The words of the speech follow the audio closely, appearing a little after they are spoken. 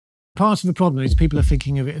part of the problem is people are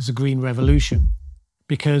thinking of it as a green revolution,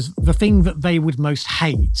 because the thing that they would most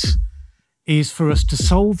hate is for us to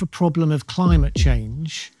solve the problem of climate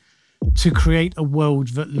change to create a world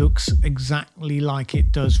that looks exactly like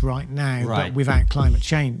it does right now, but without climate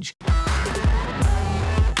change.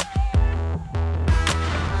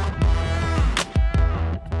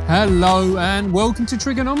 Hello and welcome to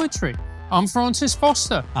TRIGGERnometry. I'm Francis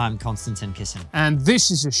Foster. I'm Konstantin Kisin. And this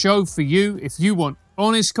is a show for you if you want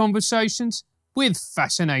honest conversations with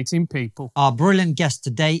fascinating people. Our brilliant guest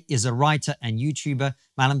today is a writer and YouTuber,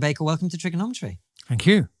 Mallen. Welcome to TRIGGERnometry. Thank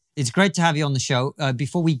you. It's great to have you on the show.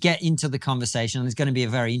 Before we get into the conversation, and it's going to be a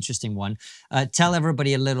very interesting one, tell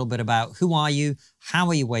everybody a little bit about who are you, how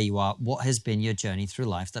are you where you are, what has been your journey through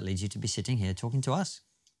life that leads you to be sitting here talking to us?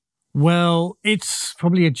 Well, it's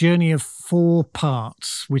probably a journey of 4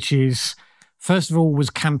 parts, which is, first of all, was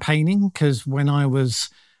campaigning, because when I was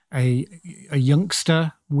a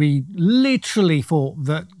youngster, we literally thought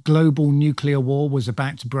that global nuclear war was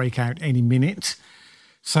about to break out any minute.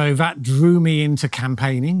 So that drew me into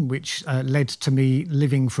campaigning, which led to me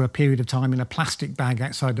living for a period of time in a plastic bag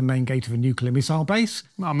outside the main gate of a nuclear missile base.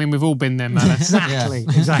 Well, I mean, we've all been there, man. Exactly,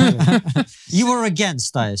 exactly. You were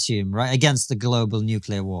against, I assume, right? Against the global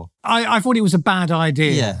nuclear war. I thought it was a bad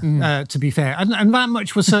idea, to be fair. And that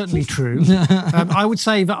much was certainly true. I would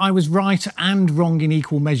say that I was right and wrong in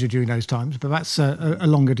equal measure during those times, but that's a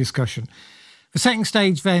longer discussion. The second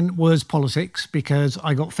stage then was politics, because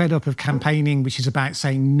I got fed up of campaigning, which is about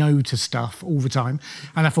saying no to stuff all the time.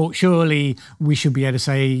 And I thought, surely we should be able to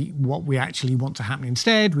say what we actually want to happen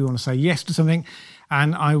instead. We want to say yes to something.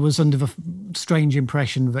 And I was under the strange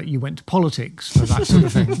impression that you went to politics for that sort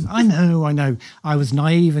of thing. I know. I was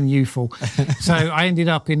naive and youthful. So I ended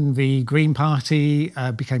up in the Green Party,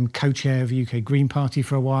 became co-chair of the UK Green Party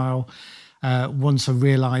for a while. Once I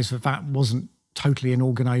realised that that wasn't totally an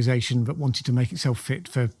organisation that wanted to make itself fit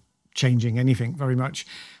for changing anything very much,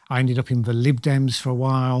 I ended up in the Lib Dems for a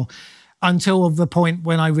while, until the point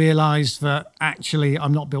when I realised that actually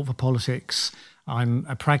I'm not built for politics. I'm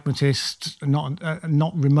a pragmatist,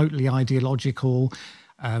 not remotely ideological.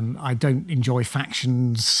 I don't enjoy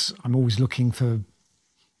factions. I'm always looking for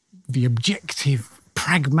the objective,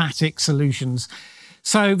 pragmatic solutions.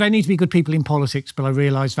 So there need to be good people in politics, but I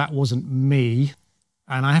realised that wasn't me.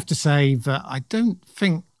 And I have to say that I don't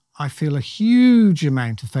think I feel a huge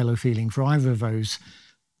amount of fellow feeling for either of those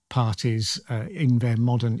parties in their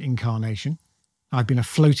modern incarnation. I've been a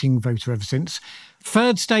floating voter ever since.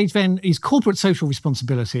 Third stage then is corporate social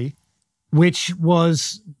responsibility, which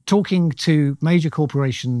was talking to major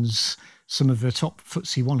corporations, some of the top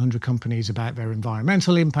FTSE 100 companies, about their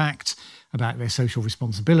environmental impact, about their social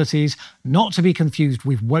responsibilities, not to be confused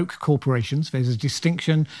with woke corporations. There's a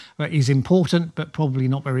distinction that is important, but probably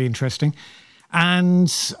not very interesting. And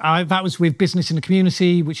that was with Business in the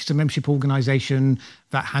Community, which is a membership organisation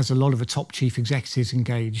that has a lot of the top chief executives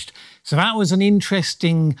engaged. So that was an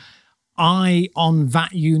interesting eye on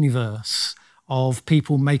that universe of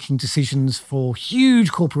people making decisions for huge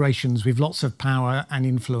corporations with lots of power and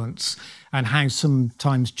influence, and how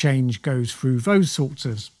sometimes change goes through those sorts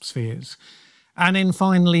of spheres. And then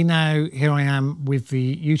finally now, here I am with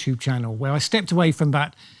the YouTube channel, where I stepped away from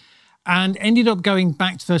that and ended up going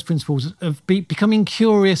back to first principles of becoming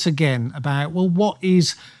curious again about, well, what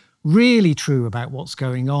is really true about what's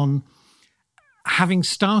going on? Having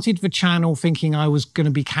started the channel thinking I was going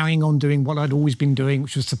to be carrying on doing what I'd always been doing,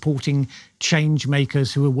 which was supporting change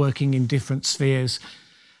makers who were working in different spheres.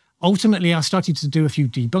 Ultimately, I started to do a few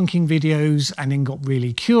debunking videos and then got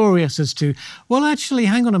really curious as to, well, actually,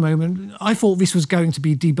 hang on a moment. I thought this was going to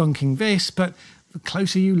be debunking this, but the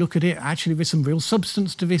closer you look at it, actually, there's some real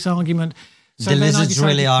substance to this argument. So the lizards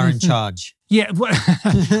really are in charge. Yeah, well,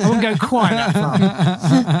 I won't go quite that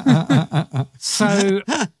far. So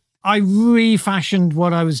I refashioned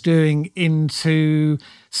what I was doing into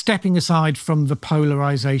stepping aside from the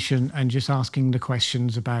polarization and just asking the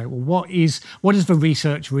questions about, well, what does the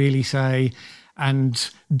research really say? And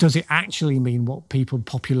does it actually mean what people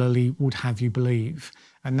popularly would have you believe?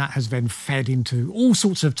 And that has then fed into all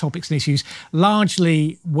sorts of topics and issues,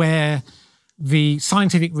 largely where the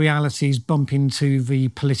scientific realities bump into the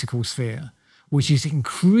political sphere, which is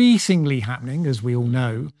increasingly happening, as we all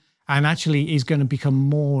know, and actually is going to become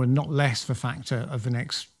more and not less the factor of the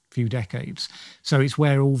next few decades. So it's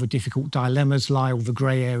where all the difficult dilemmas lie, all the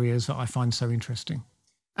grey areas that I find so interesting.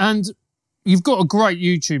 And you've got a great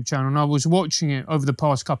YouTube channel, and I was watching it over the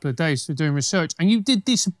past couple of days for doing research, and you did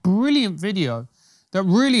this brilliant video that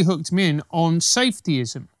really hooked me in on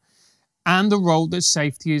safetyism and the role that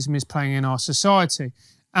safetyism is playing in our society.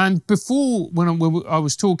 And before, when I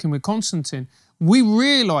was talking with Konstantin, we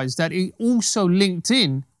realised that it also linked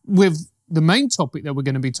in with the main topic that we're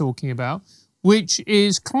going to be talking about, which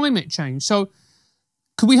is climate change. So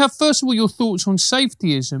could we have, first of all, your thoughts on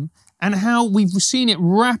safetyism and how we've seen it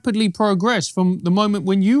rapidly progress from the moment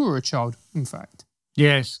when you were a child, in fact?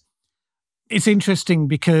 Yes. It's interesting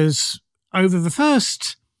because over the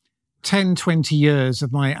first 10, 20 years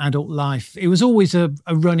of my adult life, it was always a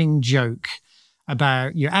running joke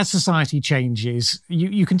about, as society changes,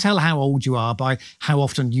 you can tell how old you are by how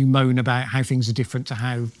often you moan about how things are different to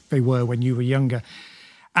how they were when you were younger.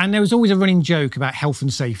 And there was always a running joke about health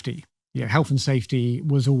and safety. Health and safety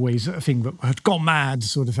was always a thing that had gone mad,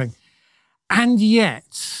 sort of thing. And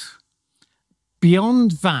yet,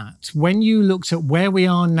 beyond that, when you looked at where we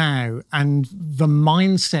are now and the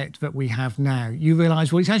mindset that we have now, you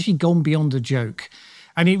realise, well, it's actually gone beyond a joke.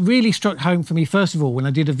 And it really struck home for me, first of all, when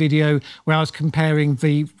I did a video where I was comparing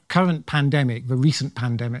the current pandemic, the recent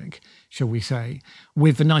pandemic, shall we say,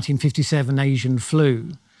 with the 1957 Asian flu,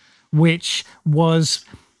 which was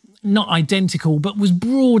not identical, but was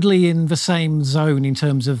broadly in the same zone in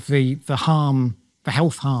terms of the harm, the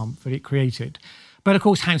health harm that it created. But of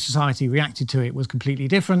course, how society reacted to it was completely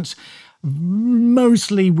different.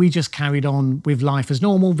 Mostly we just carried on with life as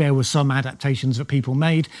normal. There were some adaptations that people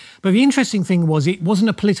made. But the interesting thing was it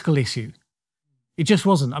wasn't a political issue. It just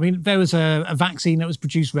wasn't. I mean, there was a vaccine that was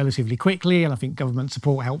produced relatively quickly, and I think government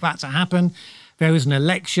support helped that to happen. There was an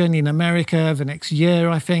election in America the next year,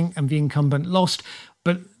 I think, and the incumbent lost.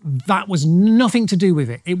 But that was nothing to do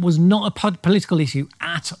with it. It was not a political issue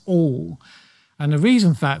at all. And the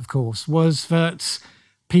reason for that, of course, was that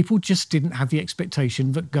people just didn't have the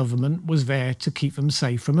expectation that government was there to keep them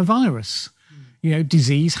safe from a virus.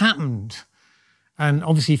 Disease happened. And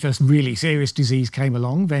obviously, if a really serious disease came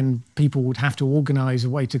along, then people would have to organise a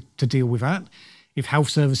way to deal with that. If health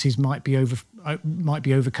services might be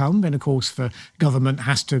overcome, then, of course, the government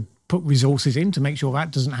has to put resources in to make sure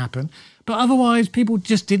that doesn't happen. But otherwise, people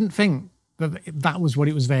just didn't think that that was what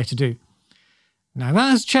it was there to do. Now, that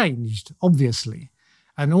has changed, obviously.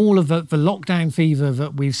 And all of the lockdown fever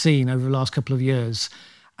that we've seen over the last couple of years,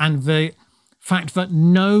 and the fact that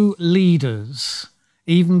no leaders,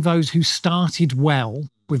 even those who started well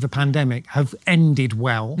with the pandemic, have ended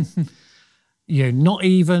well. Not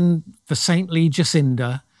even the saintly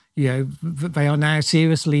Jacinda, they are now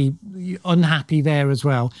seriously unhappy there as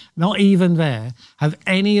well. Not even there have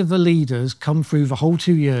any of the leaders come through the whole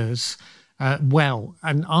 2 years well,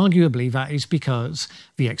 and arguably that is because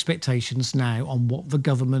the expectations now on what the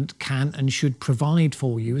government can and should provide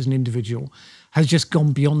for you as an individual has just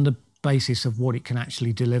gone beyond the basis of what it can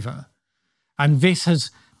actually deliver. And this has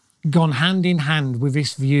gone hand in hand with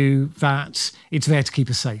this view that it's there to keep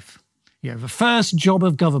us safe. The first job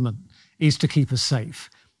of government is to keep us safe.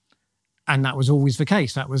 And that was always the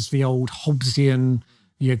case. That was the old Hobbesian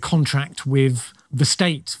contract with the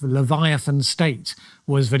state, the Leviathan state,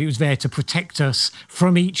 was that it was there to protect us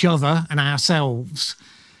from each other and ourselves.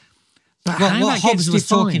 But what Hobbes was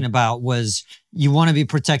talking about was you want to be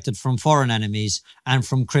protected from foreign enemies and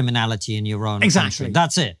from criminality in your own country.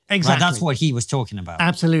 That's it. Exactly. Right? That's what he was talking about.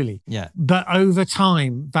 Absolutely. Yeah. But over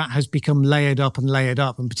time, that has become layered up,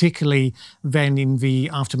 and particularly then in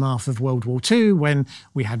the aftermath of World War II, when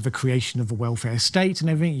we had the creation of the welfare state and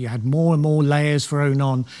everything, you had more and more layers thrown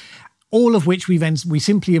on, all of which we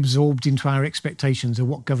simply absorbed into our expectations of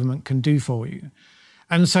what government can do for you.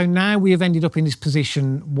 And so now we have ended up in this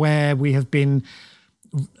position where we have been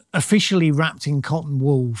officially wrapped in cotton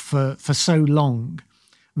wool for so long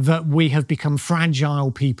that we have become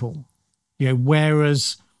fragile people.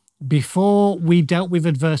 Whereas before we dealt with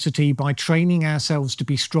adversity by training ourselves to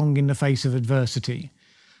be strong in the face of adversity,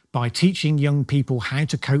 by teaching young people how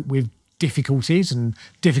to cope with difficulties and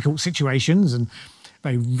difficult situations, and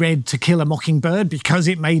they read To Kill a Mockingbird because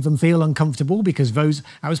it made them feel uncomfortable, because that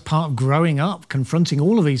was part of growing up, confronting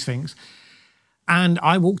all of these things. And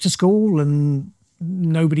I walked to school and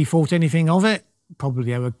nobody thought anything of it.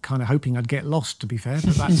 Probably they were kind of hoping I'd get lost, to be fair.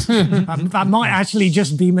 But that might actually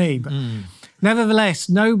just be me. But nevertheless,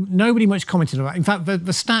 nobody much commented on that. In fact,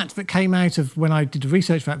 the stat that came out of when I did the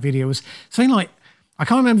research for that video was something like, I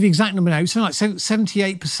can't remember the exact number now, it was something like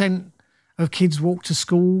 78% of kids walked to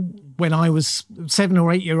school when I was 7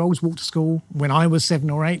 or 8 year olds walked to school when I was 7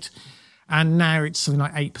 or 8, and now it's something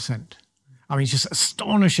like 8%. I mean, it's just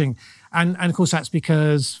astonishing. And of course, that's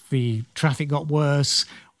because the traffic got worse.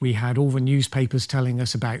 We had all the newspapers telling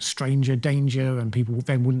us about stranger danger, and people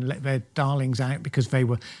then wouldn't let their darlings out because they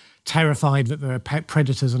were terrified that there were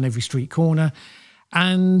predators on every street corner.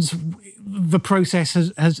 And the process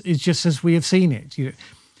is just as we have seen it.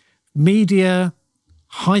 Media,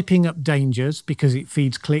 hyping up dangers because it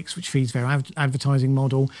feeds clicks, which feeds their advertising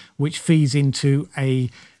model, which feeds into a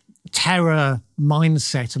terror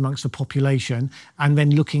mindset amongst the population, and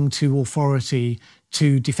then looking to authority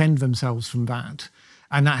to defend themselves from that.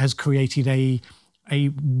 And that has created a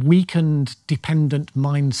weakened, dependent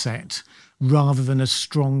mindset rather than a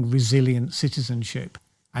strong, resilient citizenship.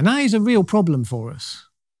 And that is a real problem for us.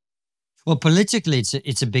 Well, politically,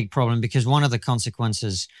 it's a big problem, because one of the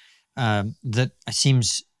consequences that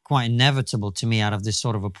seems quite inevitable to me out of this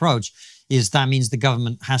sort of approach is that means the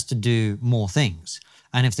government has to do more things.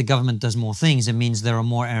 And if the government does more things, it means there are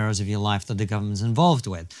more areas of your life that the government's involved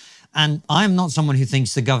with. And I'm not someone who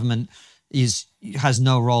thinks the government has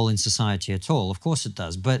no role in society at all. Of course it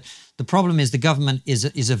does. But the problem is the government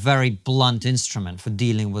is a very blunt instrument for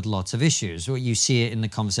dealing with lots of issues. You see it in the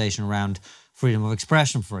conversation around freedom of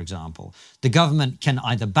expression, for example. The government can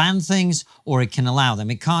either ban things or it can allow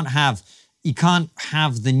them. You can't have the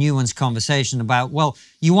nuanced conversation about, well,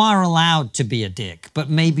 you are allowed to be a dick, but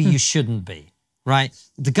maybe you shouldn't be. Right?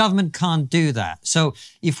 The government can't do that. So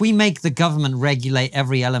if we make the government regulate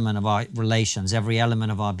every element of our relations, every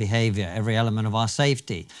element of our behavior, every element of our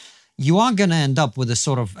safety, you are going to end up with a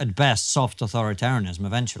sort of, at best, soft authoritarianism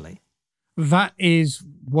eventually. That is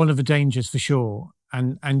one of the dangers for sure.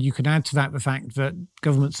 And you can add to that the fact that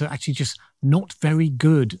governments are actually just not very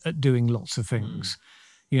good at doing lots of things.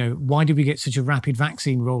 You know, why did we get such a rapid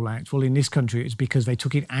vaccine rollout? Well, in this country, it's because they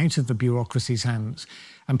took it out of the bureaucracy's hands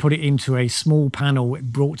and put it into a small panel.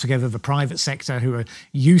 It brought together the private sector, who are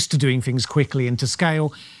used to doing things quickly and to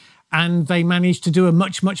scale, and they managed to do a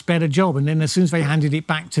much, much better job. And then as soon as they handed it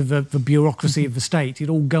back to the bureaucracy of the state, it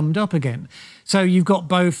all gummed up again. So you've got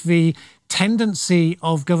both the tendency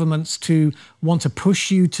of governments to want to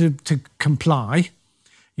push you to comply.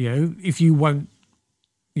 You know, if you won't,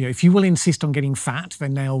 you know, if you will insist on getting fat,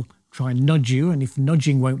 then they'll try and nudge you. And if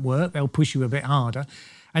nudging won't work, they'll push you a bit harder.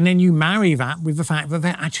 And then you marry that with the fact that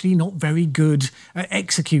they're actually not very good at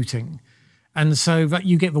executing. And so that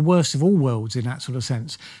you get the worst of all worlds in that sort of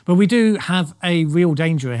sense. But we do have a real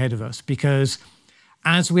danger ahead of us, because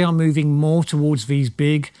as we are moving more towards these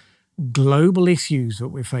big global issues that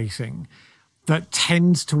we're facing, that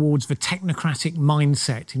tends towards the technocratic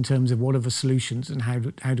mindset in terms of what are the solutions and how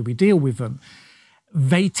do we deal with them,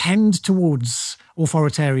 they tend towards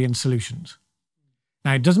authoritarian solutions.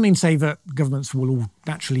 Now, it doesn't mean to say that governments will all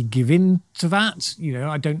naturally give in to that. You know,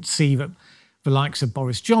 I don't see that the likes of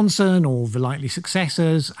Boris Johnson or the likely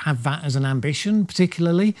successors have that as an ambition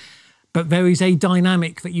particularly. But there is a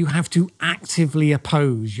dynamic that you have to actively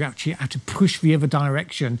oppose. You actually have to push the other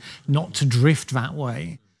direction, not to drift that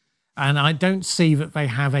way. And I don't see that they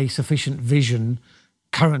have a sufficient vision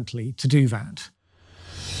currently to do that.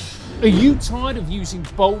 Are you tired of using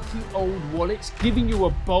bulky old wallets, giving you a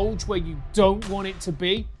bulge where you don't want it to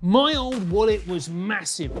be? My old wallet was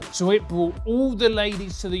massive, so it brought all the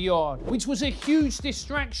ladies to the yard, which was a huge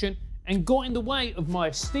distraction and got in the way of my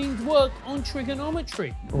esteemed work on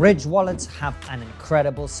trigonometry. Ridge wallets have an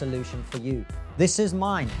incredible solution for you. This is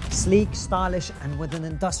mine, sleek, stylish, and with an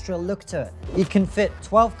industrial look to it. It can fit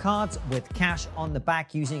 12 cards with cash on the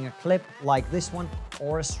back using a clip like this one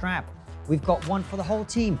or a strap. We've got one for the whole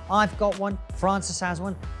team. I've got one, Francis has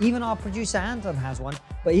one, even our producer Anton has one,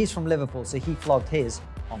 but he's from Liverpool, so he flogged his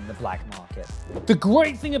on the black market. The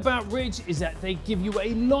great thing about Ridge is that they give you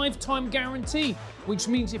a lifetime guarantee, which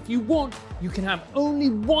means if you want, you can have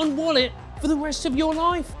only one wallet for the rest of your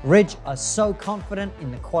life. Ridge are so confident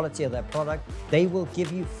in the quality of their product, they will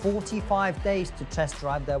give you 45 days to test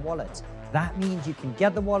drive their wallets. That means you can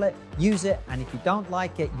get the wallet, use it, and if you don't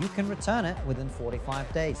like it, you can return it within 45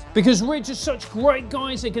 days. Because Ridge are such great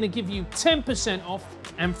guys, they're going to give you 10% off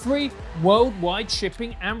and free worldwide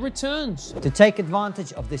shipping and returns. To take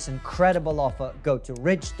advantage of this incredible offer, go to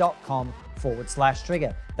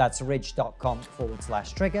ridge.com/trigger. That's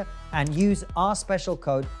ridge.com/trigger, and use our special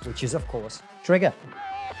code, which is of course TRIGGER.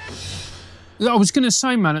 I was going to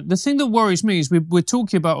say, man, the thing that worries me is we're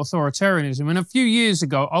talking about authoritarianism, and a few years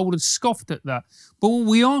ago I would have scoffed at that. But what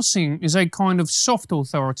we are seeing is a kind of soft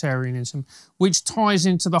authoritarianism, which ties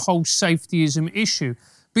into the whole safetyism issue.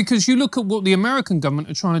 Because you look at what the American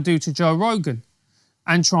government are trying to do to Joe Rogan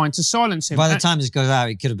and trying to silence him. By the time this goes out,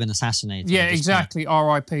 he could have been assassinated. Yeah, exactly.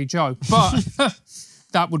 R.I.P. Joe. But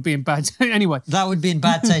that would be in bad anyway. That would be in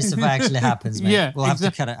bad taste if it actually happens, mate. Yeah, we'll have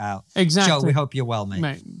to cut it out. Exactly. Joe, we hope you're well,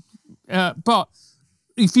 mate. But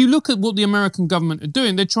if you look at what the American government are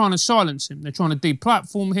doing, they're trying to silence him. They're trying to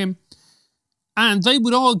deplatform him. And they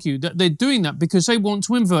would argue that they're doing that because they want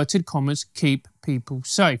to, inverted commas, keep people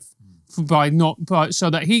safe so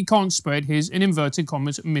that he can't spread his, in inverted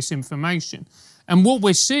commas, misinformation. And what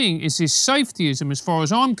we're seeing is this safetyism, as far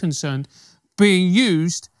as I'm concerned, being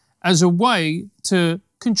used as a way to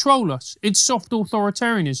control us. It's soft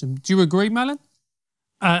authoritarianism. Do you agree, Mallen?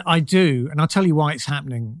 I do, and I'll tell you why it's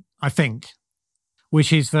happening, I think,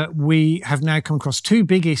 which is that we have now come across two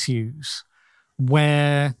big issues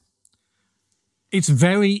where it's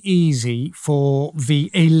very easy for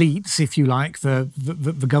the elites, if you like,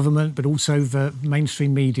 the government, but also the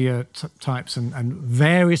mainstream media types and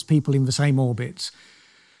various people in the same orbits,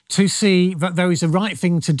 to see that there is a right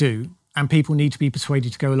thing to do and people need to be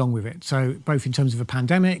persuaded to go along with it. So both in terms of a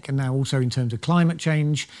pandemic and now also in terms of climate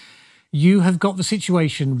change, you have got the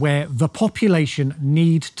situation where the population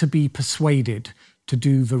need to be persuaded to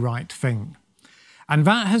do the right thing. And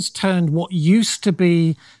that has turned what used to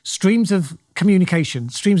be streams of communication,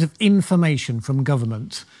 streams of information from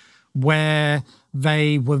government, where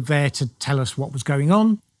they were there to tell us what was going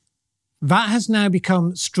on. That has now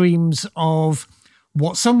become streams of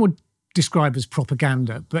what some would describe as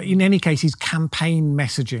propaganda, but in any case is campaign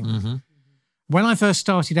messaging. Mm-hmm. When I first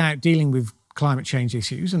started out dealing with climate change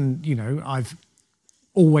issues, and I've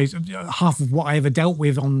always, half of what I ever dealt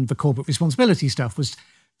with on the corporate responsibility stuff was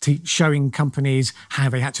showing companies how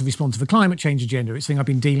they had to respond to the climate change agenda. It's a thing I've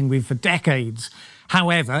been dealing with for decades.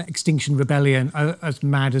 However, Extinction Rebellion are as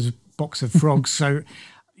mad as a box of frogs. So,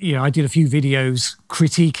 I did a few videos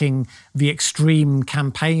critiquing the extreme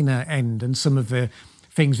campaigner end and some of the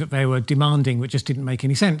things that they were demanding which just didn't make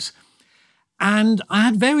any sense. And I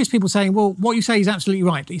had various people saying, well, what you say is absolutely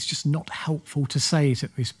right. It's just not helpful to say it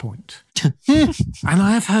at this point. And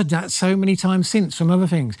I have heard that so many times since from other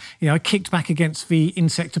things. I kicked back against the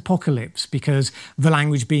insect apocalypse because the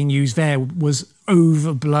language being used there was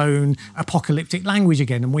overblown apocalyptic language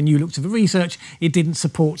again. And when you looked at the research, it didn't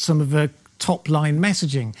support some of the top-line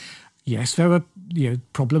messaging. Yes, there are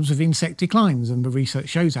problems with insect declines, and the research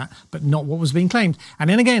shows that, but not what was being claimed.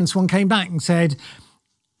 And then again, someone came back and said,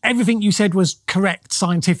 everything you said was correct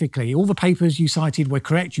scientifically. All the papers you cited were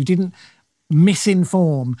correct. You didn't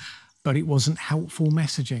misinform, but it wasn't helpful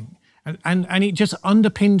messaging. And it just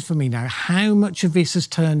underpinned for me now how much of this has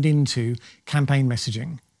turned into campaign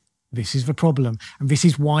messaging. This is the problem. And this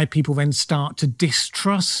is why people then start to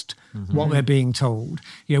distrust what they're being told.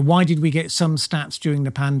 Why did we get some stats during the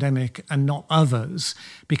pandemic and not others?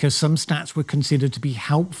 Because some stats were considered to be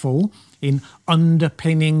helpful in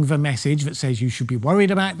underpinning the message that says you should be worried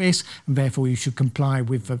about this and therefore you should comply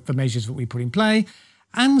with the measures that we put in play.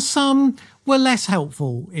 And some were less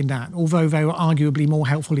helpful in that, although they were arguably more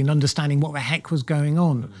helpful in understanding what the heck was going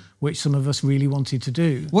on, which some of us really wanted to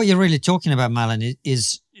do. What you're really talking about, Mallen,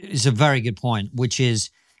 is a very good point, which is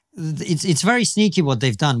it's very sneaky what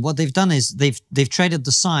they've done. What they've done is they've traded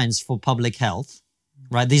the science for public health,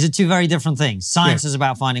 right? These are two very different things. Science is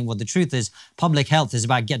about finding what the truth is. Public health is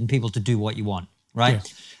about getting people to do what you want, right? Yeah.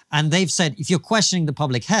 And they've said, if you're questioning the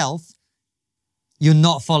public health, you're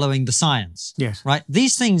not following the science, right?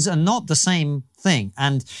 These things are not the same thing.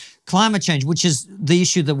 And climate change, which is the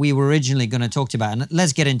issue that we were originally going to talk about, and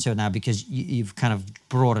let's get into it now because you've kind of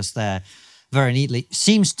brought us there very neatly,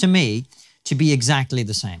 seems to me to be exactly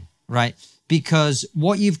the same, right? Because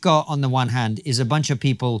what you've got on the one hand is a bunch of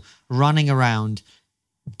people running around,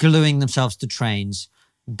 gluing themselves to trains,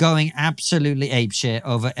 going absolutely apeshit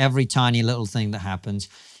over every tiny little thing that happens.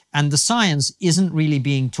 And the science isn't really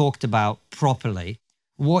being talked about properly.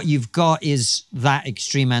 What you've got is that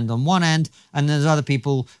extreme end on one end, and there's other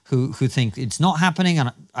people who think it's not happening.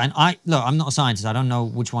 And look, I'm not a scientist. I don't know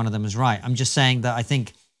which one of them is right. I'm just saying that I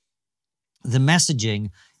think the messaging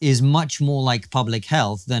is much more like public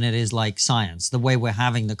health than it is like science, the way we're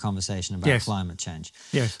having the conversation about climate change.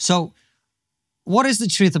 Yes. So what is the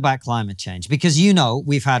truth about climate change? Because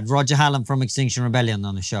we've had Roger Hallam from Extinction Rebellion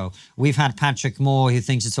on the show. We've had Patrick Moore, who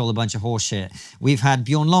thinks it's all a bunch of horseshit. We've had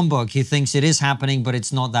Bjorn Lomborg, who thinks it is happening, but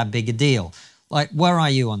it's not that big a deal. Like, where are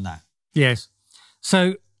you on that? Yes.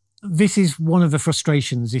 So this is one of the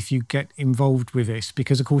frustrations if you get involved with this,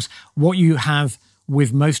 because, of course, what you have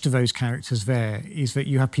with most of those characters there is that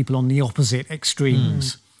you have people on the opposite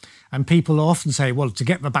extremes. And people often say, well, to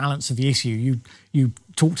get the balance of the issue, you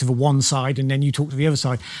talk to the one side and then you talk to the other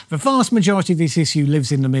side. The vast majority of this issue lives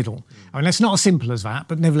in the middle. I mean, it's not as simple as that,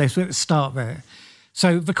 but nevertheless, let's start there.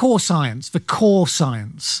 So the core science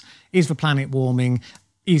is the planet warming,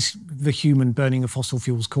 is the human burning of fossil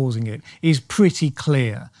fuels causing it, is pretty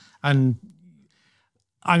clear. And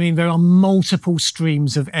I mean, there are multiple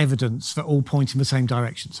streams of evidence that all point in the same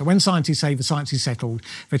direction. So when scientists say the science is settled,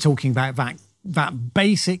 they're talking about that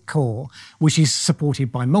basic core, which is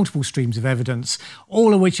supported by multiple streams of evidence,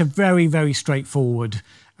 all of which are very, very straightforward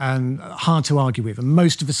and hard to argue with. And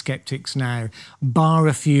most of the skeptics now, bar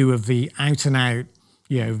a few of the out and out,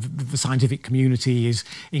 the scientific community is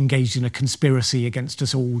engaged in a conspiracy against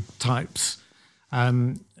us all types.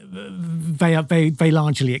 They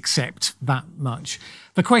largely accept that much.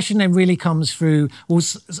 The question then really comes through, well,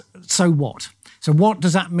 so what? So what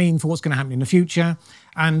does that mean for what's going to happen in the future?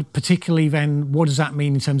 And particularly then, what does that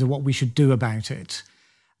mean in terms of what we should do about it?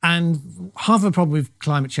 And half of the problem with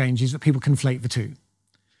climate change is that people conflate the two.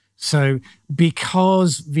 So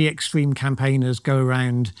because the extreme campaigners go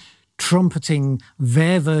around trumpeting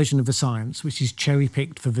their version of the science, which is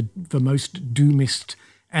cherry-picked for the most doomist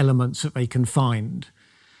elements that they can find,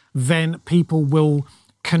 then people will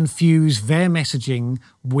confuse their messaging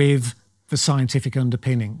with the scientific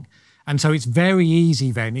underpinning. And so it's very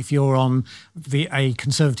easy then, if you're on a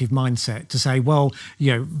conservative mindset, to say, well,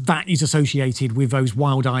 that is associated with those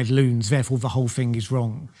wild-eyed loons, therefore the whole thing is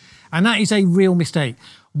wrong. And that is a real mistake.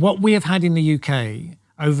 What we have had in the UK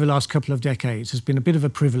over the last couple of decades has been a bit of a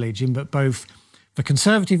privilege in that both the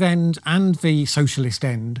conservative end and the socialist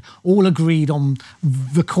end all agreed on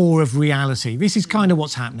the core of reality. This is kind of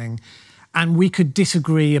what's happening. And we could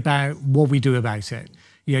disagree about what we do about it.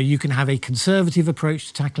 You can have a conservative approach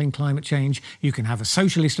to tackling climate change. You can have a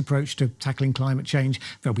socialist approach to tackling climate change.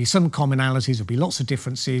 There'll be some commonalities. There'll be lots of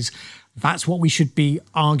differences. That's what we should be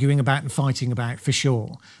arguing about and fighting about for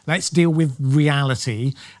sure. Let's deal with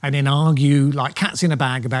reality and then argue like cats in a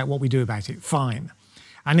bag about what we do about it. Fine.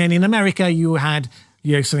 And then in America, you had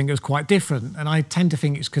something that was quite different. And I tend to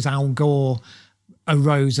think it's because Al Gore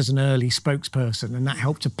arose as an early spokesperson, and that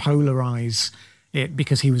helped to polarize it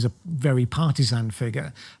because he was a very partisan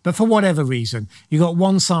figure. But for whatever reason, you got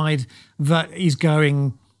one side that is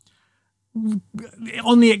going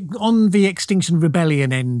on the Extinction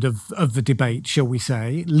Rebellion end of the debate, shall we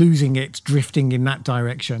say, losing it, drifting in that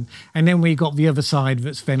direction. And then we got the other side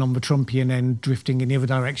that's then on the Trumpian end, drifting in the other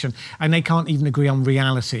direction. And they can't even agree on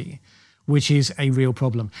reality, which is a real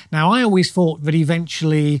problem. Now, I always thought that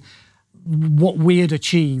eventually what we had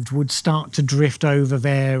achieved would start to drift over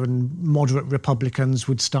there, and moderate Republicans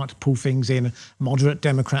would start to pull things in, moderate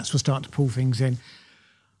Democrats would start to pull things in.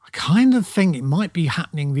 I kind of think it might be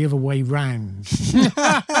happening the other way round,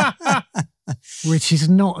 which is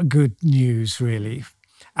not good news, really.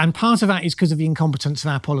 And part of that is because of the incompetence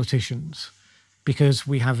of our politicians, because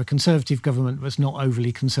we have a conservative government that's not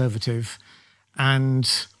overly conservative,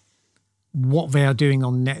 and what they are doing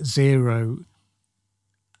on net zero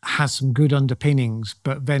has some good underpinnings,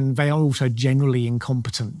 but then they are also generally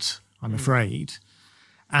incompetent, I'm afraid.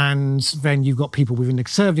 And then you've got people within the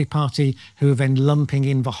Conservative Party who are then lumping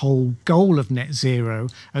in the whole goal of net zero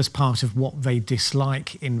as part of what they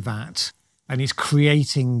dislike in that. And it's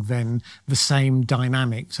creating then the same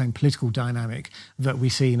dynamic, same political dynamic that we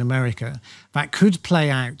see in America. That could play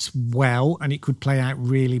out well, and it could play out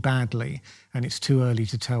really badly. And it's too early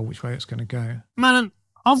to tell which way it's going to go. Mallen,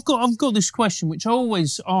 I've got this question, which I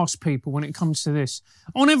always ask people when it comes to this.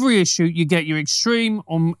 On every issue, you get your extreme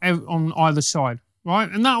on either side, right?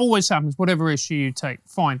 And that always happens, whatever issue you take.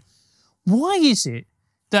 Fine. Why is it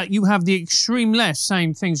that you have the extreme left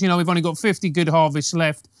saying things, we've only got 50 good harvests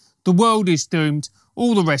left, the world is doomed,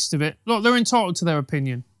 all the rest of it? Look, they're entitled to their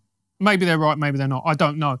opinion. Maybe they're right, maybe they're not. I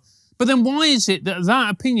don't know. But then why is it that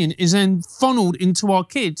that opinion is then funneled into our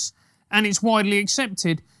kids and it's widely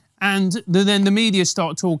accepted? And then the media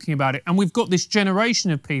start talking about it. And we've got this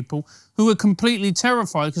generation of people who are completely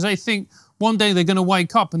terrified because they think one day they're going to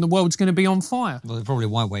wake up and the world's going to be on fire. Well, they probably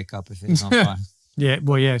won't wake up if it's on fire. Yeah,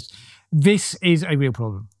 well, yes. This is a real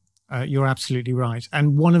problem. You're absolutely right.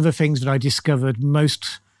 And one of the things that I discovered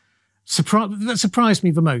that surprised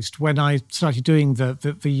me the most when I started doing the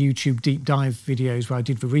YouTube deep dive videos where I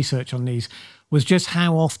did the research on these was just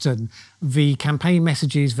how often the campaign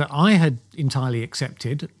messages that I had entirely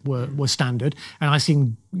accepted were standard. And I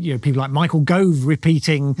seen people like Michael Gove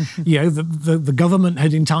repeating, the government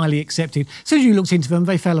had entirely accepted. As soon as you looked into them,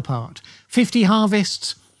 they fell apart. 50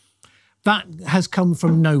 harvests, that has come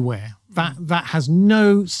from nowhere. That has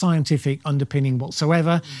no scientific underpinning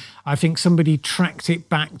whatsoever. I think somebody tracked it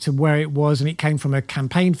back to where it was, and it came from a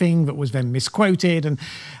campaign thing that was then misquoted, and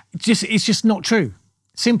it's just not true.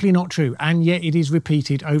 Simply not true. And yet it is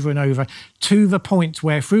repeated over and over to the point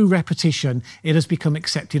where through repetition it has become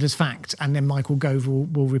accepted as fact, and then Michael Gove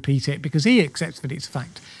will repeat it because he accepts that it's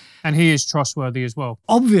fact. And he is trustworthy as well.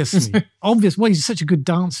 Obviously. Well, he's such a good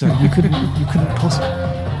dancer. You couldn't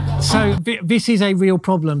possibly. So this is a real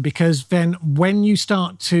problem, because then when you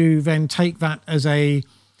start to then take that as a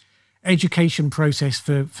education process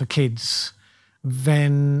for kids,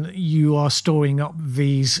 then you are storing up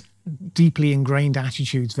these deeply ingrained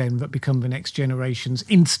attitudes then that become the next generation's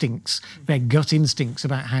instincts, their gut instincts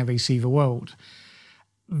about how they see the world.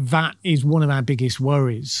 That is one of our biggest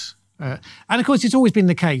worries. And of course, it's always been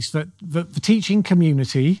the case that the teaching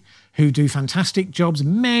community, who do fantastic jobs,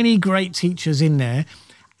 many great teachers in there,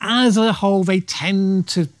 as a whole, they tend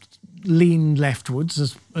to lean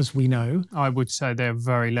leftwards, as we know. I would say they're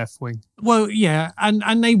very left-wing. Well, yeah,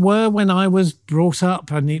 and they were when I was brought up.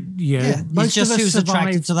 And most of us who's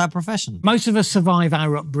attracted to that profession. Most of us survive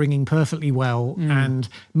our upbringing perfectly well, and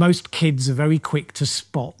most kids are very quick to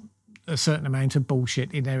spot a certain amount of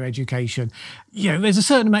bullshit in their education. There's a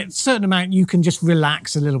certain amount you can just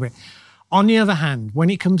relax a little bit. On the other hand, when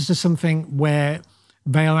it comes to something where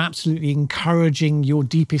they are absolutely encouraging your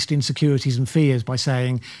deepest insecurities and fears by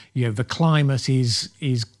saying, the climate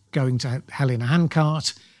is going to hell in a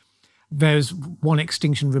handcart. There's one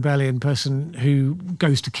Extinction Rebellion person who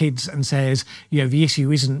goes to kids and says, the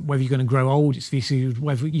issue isn't whether you're going to grow old, it's the issue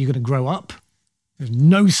whether you're going to grow up. There's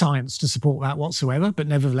no science to support that whatsoever, but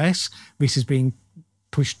nevertheless, this is being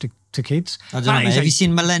pushed to kids. I don't know, mate. Have you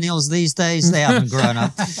seen millennials these days? They haven't grown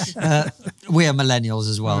up. We are millennials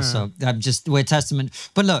as well, so we're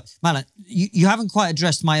testament. But look, Mallen, you haven't quite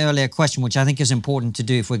addressed my earlier question, which I think is important to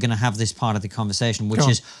do if we're going to have this part of the conversation, which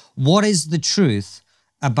is, what is the truth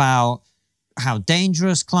about how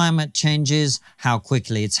dangerous climate change is, how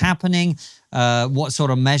quickly it's happening, what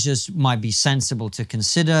sort of measures might be sensible to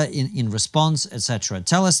consider in response, etc.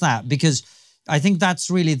 Tell us that, because I think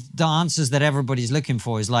that's really the answers that everybody's looking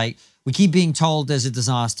for. Is like, we keep being told there's a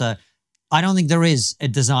disaster. I don't think there is a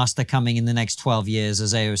disaster coming in the next 12 years.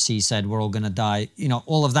 As AOC said, we're all going to die.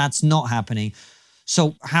 All of that's not happening.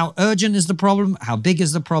 So how urgent is the problem? How big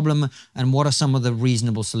is the problem? And what are some of the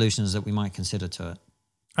reasonable solutions that we might consider to it?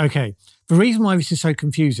 Okay. The reason why this is so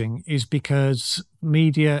confusing is because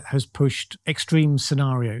media has pushed extreme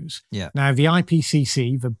scenarios. Yeah. Now, the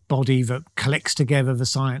IPCC, the body that collects together the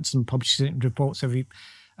science and publishes it in reports every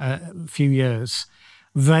few years,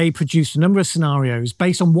 they produce a number of scenarios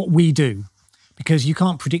based on what we do, because you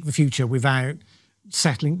can't predict the future without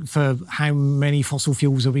settling for how many fossil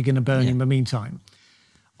fuels are we going to burn in the meantime.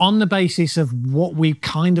 On the basis of what we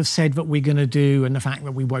kind of said that we're going to do and the fact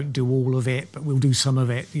that we won't do all of it, but we'll do some of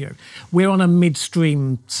it, we're on a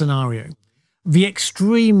midstream scenario. The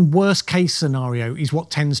extreme worst case scenario is what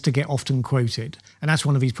tends to get often quoted. And that's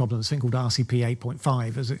one of these problems, a thing called RCP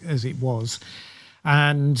 8.5 as it was.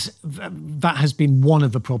 And that has been one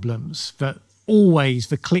of the problems, that always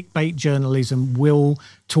the clickbait journalism will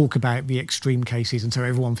talk about the extreme cases. And so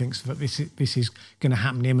everyone thinks that this is going to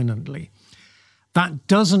happen imminently. That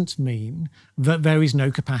doesn't mean that there is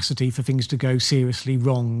no capacity for things to go seriously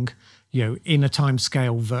wrong, in a time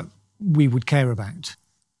scale that we would care about.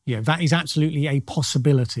 That is absolutely a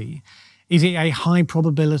possibility. Is it a high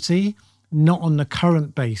probability? Not on the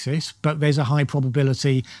current basis, but there's a high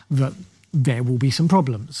probability that there will be some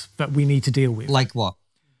problems that we need to deal with. Like what?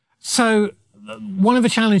 So one of the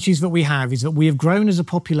challenges that we have is that we have grown as a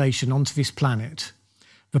population onto this planet.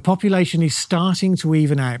 The population is starting to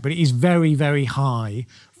even out, but it is very, very high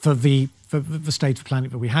for the state of the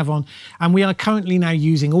planet that we have on. And we are currently now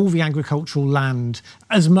using all the agricultural land,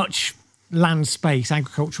 as much land space,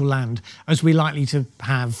 agricultural land, as we're likely to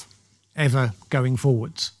have ever going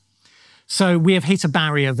forwards. So we have hit a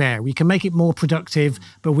barrier there. We can make it more productive,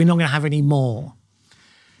 but we're not going to have any more.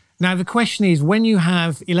 Now, the question is, when you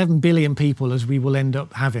have 11 billion people, as we will end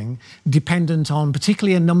up having, dependent on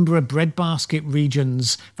particularly a number of breadbasket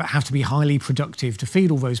regions that have to be highly productive to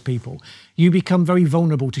feed all those people, you become very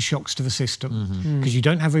vulnerable to shocks to the system because you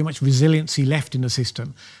don't have very much resiliency left in the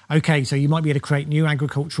system. Okay, so you might be able to create new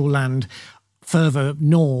agricultural land further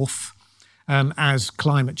north as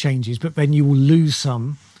climate changes, but then you will lose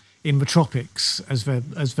some in the tropics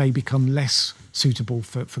as they become less suitable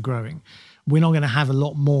for growing. We're not going to have a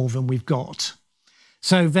lot more than we've got.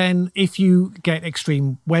 So then if you get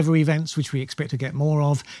extreme weather events, which we expect to get more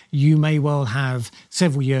of, you may well have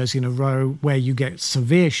several years in a row where you get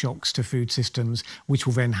severe shocks to food systems, which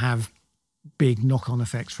will then have big knock-on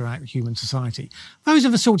effects throughout human society. Those are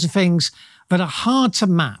the sorts of things that are hard to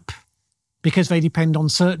map because they depend on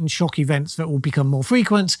certain shock events that will become more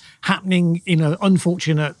frequent, happening in an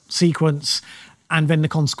unfortunate sequence, and then the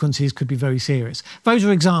consequences could be very serious. Those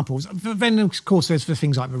are examples. Then, of course, there's the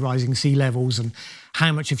things like the rising sea levels and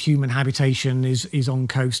how much of human habitation is on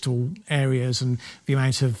coastal areas and the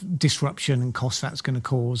amount of disruption and cost that's going to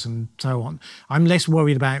cause and so on. I'm less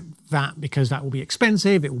worried about that because that will be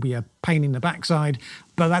expensive, it will be a pain in the backside,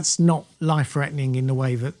 but that's not life-threatening in the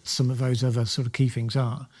way that some of those other sort of key things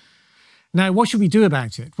are. Now, what should we do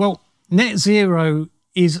about it? Well, net zero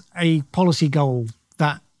is a policy goal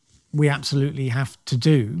that we absolutely have to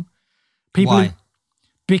do. Why?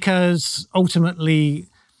 Because ultimately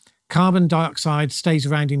carbon dioxide stays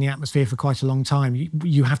around in the atmosphere for quite a long time.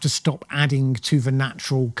 You have to stop adding to the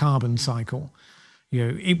natural carbon cycle.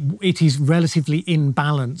 It is relatively in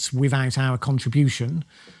balance without our contribution,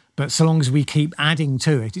 but so long as we keep adding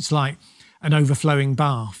to it, it's like an overflowing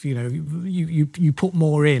bath. You put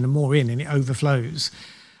more in and it overflows.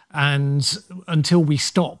 And until we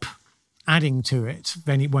stop adding to it,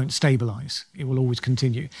 then it won't stabilize. It will always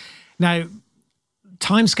continue. Now,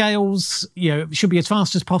 timescales, should be as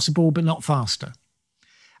fast as possible, but not faster.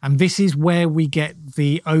 And this is where we get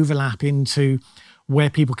the overlap into where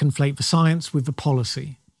people conflate the science with the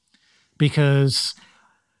policy. Because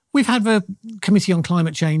we've had the Committee on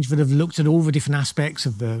Climate Change that have looked at all the different aspects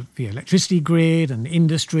of the electricity grid and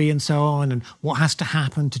industry and so on, and what has to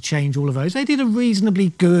happen to change all of those. They did a reasonably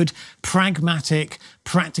good, pragmatic,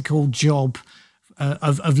 practical job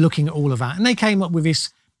of looking at all of that. And they came up with this: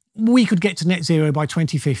 we could get to net zero by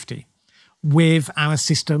 2050 with our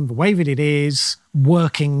system, the way that it is,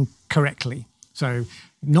 working correctly. So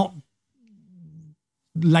not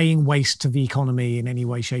laying waste to the economy in any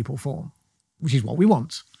way, shape or form, which is what we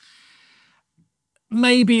want.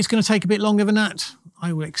 Maybe it's going to take a bit longer than that.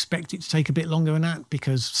 I would expect it to take a bit longer than that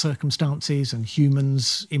because circumstances and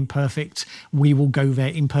humans imperfect. We will go there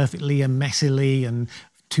imperfectly and messily and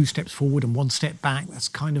 2 steps forward and 1 step back. That's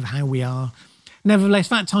kind of how we are. Nevertheless,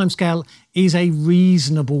 that timescale is a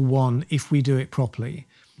reasonable one if we do it properly.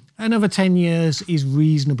 Another 10 years is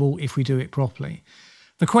reasonable if we do it properly.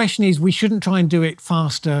 The question is, we shouldn't try and do it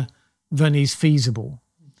faster than is feasible.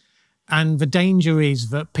 And the danger is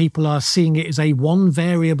that people are seeing it as a one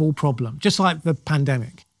variable problem, just like the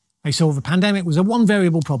pandemic. They saw the pandemic was a one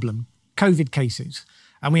variable problem, COVID cases.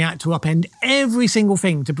 And we had to upend every single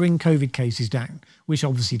thing to bring COVID cases down, which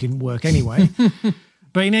obviously didn't work anyway.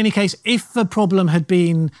 But in any case, if the problem had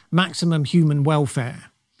been maximum human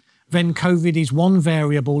welfare, then COVID is one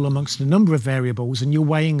variable amongst a number of variables, and you're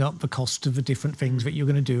weighing up the cost of the different things that you're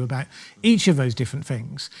going to do about each of those different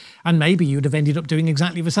things. And maybe you'd have ended up doing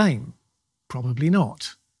exactly the same. Probably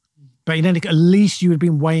not. But in any case, at least you would have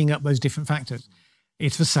been weighing up those different factors.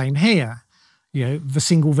 It's the same here. The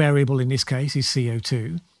single variable in this case is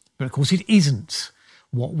CO2, but of course it isn't.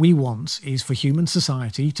 What we want is for human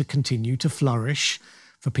society to continue to flourish,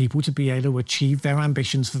 for people to be able to achieve their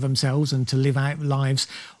ambitions for themselves and to live out lives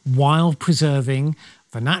while preserving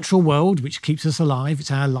the natural world, which keeps us alive.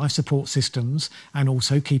 It's our life support systems, and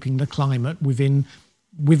also keeping the climate within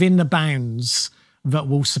the bounds that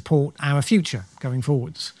will support our future going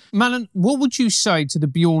forwards. Mallen, what would you say to the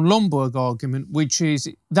Bjorn Lomborg argument, which is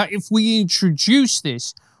that if we introduce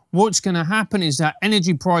this, what's going to happen is that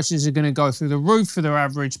energy prices are going to go through the roof for the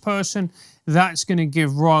average person. That's going to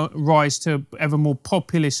give rise to ever more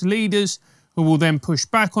populist leaders who will then push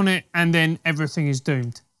back on it, and then everything is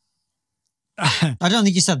doomed. I don't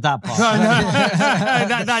think you said that part.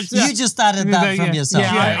 You just added that from yourself.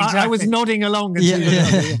 Yeah, exactly. I was nodding along.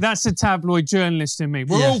 That's a tabloid journalist in me.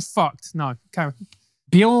 We're all fucked. No, Karen.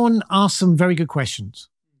 Bjorn asked some very good questions.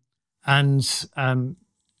 And the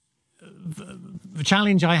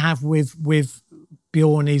challenge I have with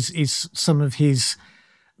Bjorn is some of his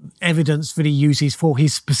evidence that he uses for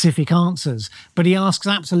his specific answers. But he asks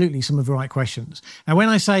absolutely some of the right questions. Now, when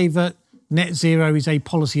I say that net zero is a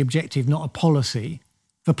policy objective, not a policy,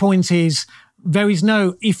 the point is there is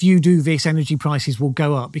no, if you do this, energy prices will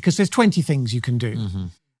go up, because there's 20 things you can do. Mm-hmm.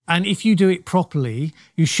 And if you do it properly,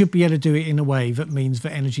 you should be able to do it in a way that means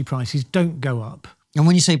that energy prices don't go up. And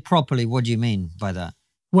when you say properly, what do you mean by that?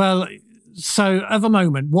 Well, so at the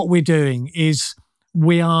moment, what we're doing is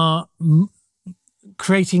we are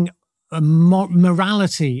creating a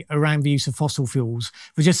morality around the use of fossil fuels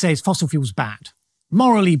that just says fossil fuels bad,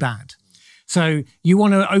 morally bad. So you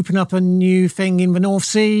want to open up a new thing in the North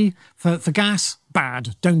Sea for gas?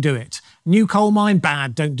 Bad, don't do it. New coal mine?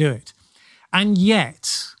 Bad, don't do it. And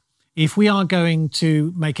yet, if we are going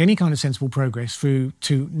to make any kind of sensible progress through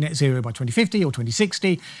to net zero by 2050 or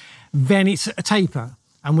 2060, then it's a taper.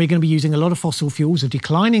 And we're going to be using a lot of fossil fuels, a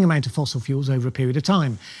declining amount of fossil fuels over a period of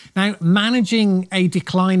time. Now, managing a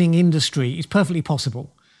declining industry is perfectly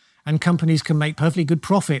possible. And companies can make perfectly good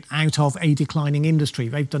profit out of a declining industry.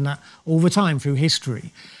 They've done that all the time through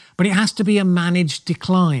history. But it has to be a managed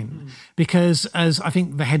decline. Because as I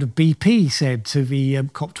think the head of BP said to the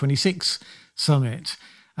COP26 summit,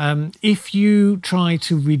 if you try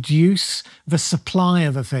to reduce the supply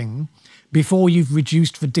of a thing before you've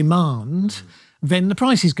reduced the demand, then the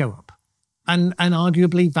prices go up. And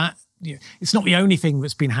arguably it's not the only thing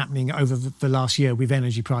that's been happening over the last year with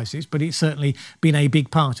energy prices, but it's certainly been a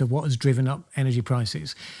big part of what has driven up energy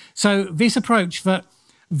prices. So this approach that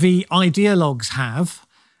the ideologues have,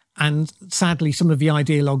 and sadly some of the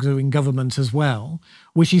ideologues are in government as well,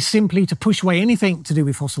 which is simply to push away anything to do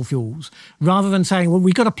with fossil fuels, rather than saying, well,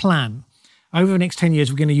 we've got a plan. Over the next 10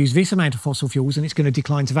 years, we're going to use this amount of fossil fuels and it's going to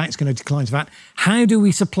decline to that, it's going to decline to that. How do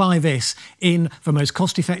we supply this in the most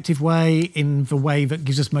cost-effective way, in the way that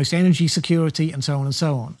gives us most energy security, and so on and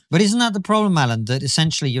so on? But isn't that the problem, Mallen, that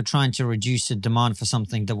essentially you're trying to reduce the demand for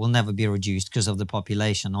something that will never be reduced because of the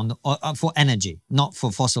population for energy, not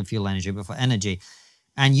for fossil fuel energy, but for energy.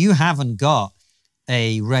 And you haven't got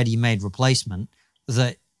a ready-made replacement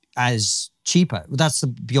that as cheaper. That's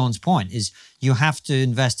Bjorn's point, is you have to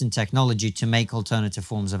invest in technology to make alternative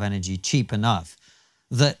forms of energy cheap enough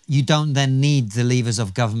that you don't then need the levers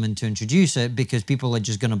of government to introduce it, because people are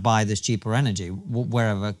just going to buy this cheaper energy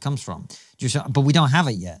wherever it comes from. But we don't have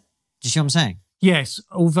it yet. Do you see what I'm saying? Yes,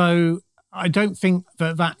 although I don't think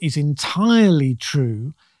that is entirely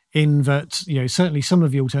true, in that, certainly some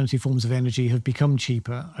of the alternative forms of energy have become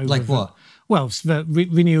cheaper. Like what? Well, the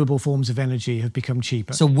renewable forms of energy have become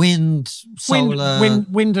cheaper. So wind, solar...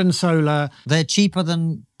 Wind and solar... They're cheaper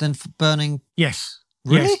than burning... Yes.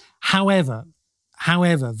 Really? Yes. However,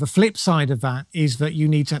 the flip side of that is that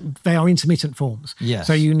they are intermittent forms. Yes.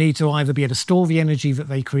 So you need to either be able to store the energy that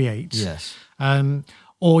they create. Yes.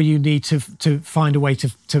 Or you need to find a way to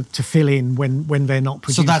fill in when they're not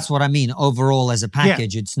produced. So that's what I mean. Overall, as a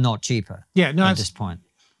package, it's not cheaper at this point.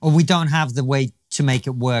 Or we don't have the way to make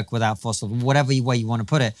it work without fossil, whatever way you want to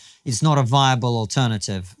put it. It's not a viable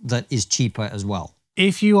alternative that is cheaper as well.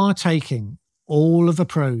 If you are taking all of the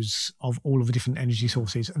pros of all of the different energy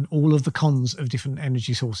sources and all of the cons of different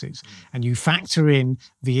energy sources, and you factor in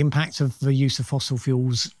the impact of the use of fossil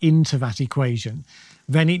fuels into that equation,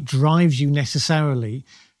 then it drives you necessarily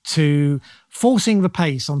to forcing the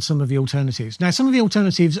pace on some of the alternatives. Now, some of the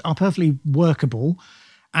alternatives are perfectly workable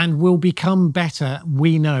and will become better,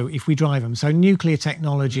 we know, if we drive them. So nuclear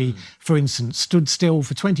technology, for instance, stood still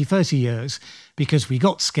for 20, 30 years because we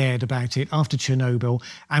got scared about it after Chernobyl,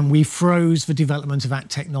 and we froze the development of that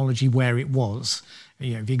technology where it was.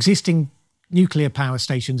 The existing nuclear power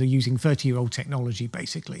stations are using 30-year-old technology,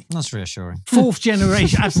 basically. That's reassuring. Fourth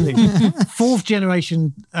generation, absolutely. Fourth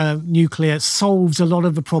generation nuclear solves a lot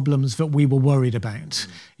of the problems that we were worried about.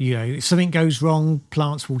 If something goes wrong,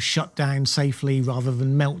 plants will shut down safely rather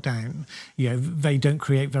than melt down. They don't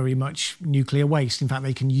create very much nuclear waste. In fact,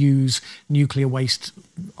 they can use nuclear waste,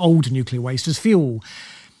 old nuclear waste, as fuel.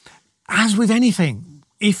 As with anything,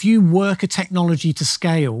 if you work a technology to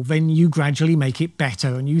scale, then you gradually make it better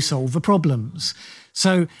and you solve the problems.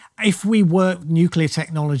 So if we work nuclear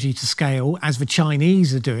technology to scale, as the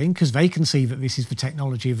Chinese are doing, because they can see that this is the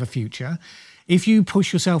technology of the future, if you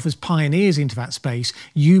push yourself as pioneers into that space,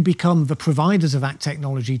 you become the providers of that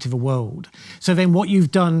technology to the world. So then what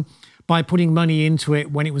you've done by putting money into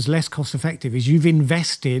it when it was less cost effective is you've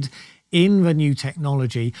invested in the new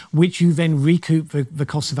technology, which you then recoup the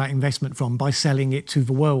cost of that investment from by selling it to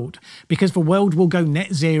the world. Because the world will go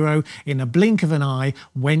net zero in a blink of an eye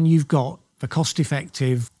when you've got the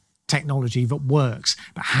cost-effective technology that works.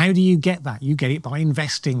 But how do you get that? You get it by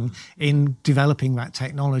investing in developing that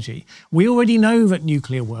technology. We already know that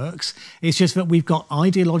nuclear works. It's just that we've got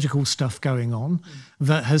ideological stuff going on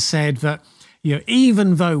that has said that,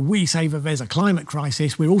 even though we say that there's a climate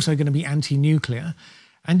crisis, we're also going to be anti-nuclear.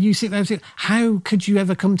 And you sit there and say, how could you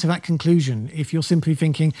ever come to that conclusion if you're simply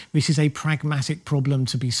thinking this is a pragmatic problem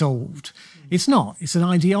to be solved? It's not. It's an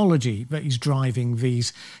ideology that is driving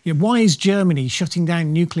these. Why is Germany shutting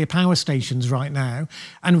down nuclear power stations right now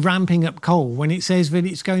and ramping up coal when it says that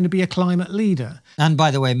it's going to be a climate leader? And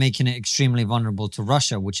by the way, making it extremely vulnerable to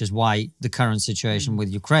Russia, which is why the current situation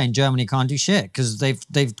with Ukraine, Germany can't do shit because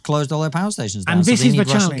they've closed all their power stations down. And this is the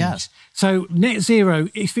challenge. Gas. So net zero,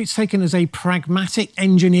 if it's taken as a pragmatic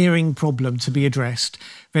engineering problem to be addressed,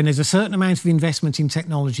 then there's a certain amount of investment in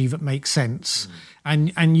technology that makes sense.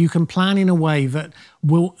 And you can plan in a way that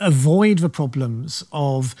will avoid the problems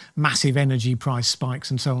of massive energy price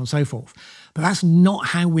spikes and so on and so forth. But that's not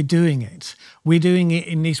how we're doing it. We're doing it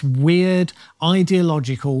in this weird,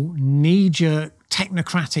 ideological, knee-jerk,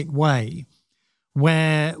 technocratic way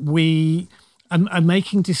where we are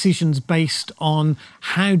making decisions based on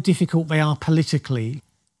how difficult they are politically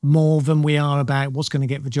more than we are about what's going to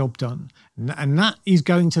get the job done. And that is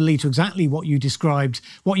going to lead to exactly what you described,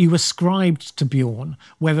 what you ascribed to Bjorn,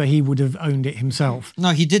 whether he would have owned it himself. No,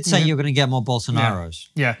 he did say you're going to get more Bolsonaros.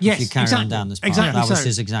 Yeah. Yes, if you carry on down this path. That was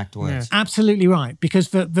his exact words. Yeah. Absolutely right. Because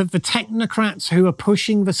the technocrats who are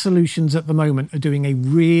pushing the solutions at the moment are doing a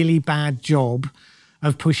really bad job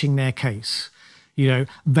of pushing their case. You know,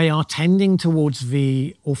 they are tending towards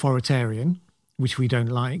the authoritarian, which we don't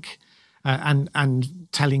like, and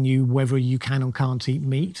telling you whether you can or can't eat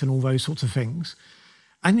meat and all those sorts of things.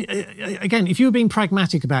 And again, if you were being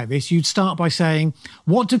pragmatic about this, you'd start by saying,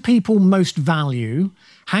 what do people most value?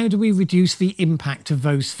 How do we reduce the impact of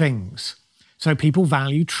those things? So people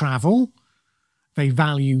value travel, they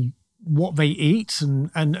value what they eat,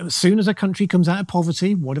 and as soon as a country comes out of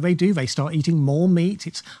poverty, what do? They start eating more meat.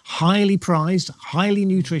 It's highly prized, highly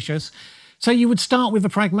nutritious. So you would start with a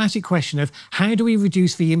pragmatic question of how do we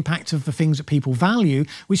reduce the impact of the things that people value,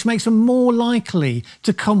 which makes them more likely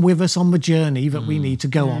to come with us on the journey that we need to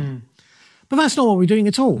go on. But that's not what we're doing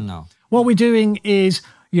at all. No. What we're doing is,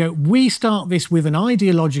 you know, we start this with an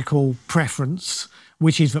ideological preference,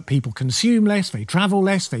 which is that people consume less, they travel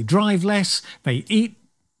less, they drive less, they eat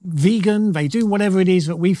vegan, they do whatever it is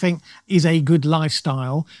that we think is a good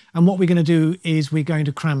lifestyle. And what we're going to do is we're going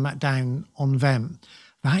to cram that down on them.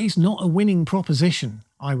 That is not a winning proposition,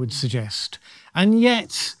 I would suggest. And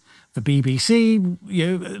yet, the BBC,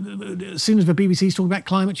 you know, as soon as the BBC's talking about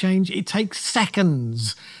climate change, it takes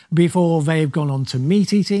seconds before they've gone on to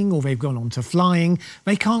meat eating or they've gone on to flying.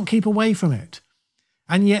 They can't keep away from it.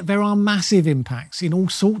 And yet there are massive impacts in all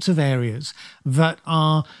sorts of areas that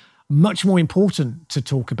are much more important to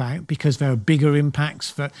talk about because there are bigger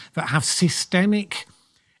impacts that have systemic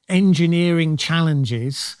engineering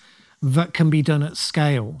challenges that can be done at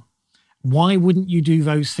scale. Why wouldn't you do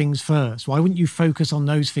those things first? Why wouldn't you focus on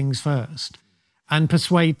those things first and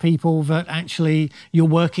persuade people that actually you're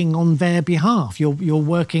working on their behalf? You're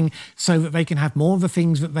working so that they can have more of the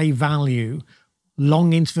things that they value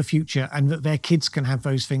long into the future and that their kids can have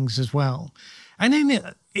those things as well. And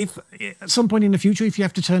then if at some point in the future, if you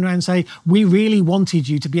have to turn around and say, we really wanted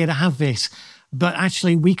you to be able to have this, but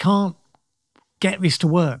actually we can't get this to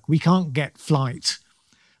work. We can't get flight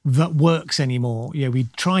that works anymore. You know, we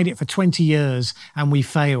tried it for 20 years and we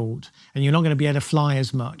failed, and you're not going to be able to fly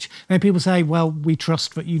as much. Then people say, well, we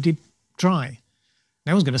trust that you did try.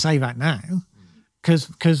 No one's going to say that now,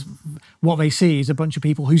 because what they see is a bunch of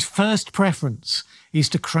people whose first preference is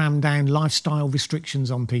to cram down lifestyle restrictions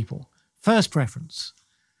on people. First preference.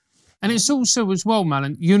 And it's also as well,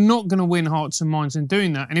 Mallen, you're not going to win hearts and minds in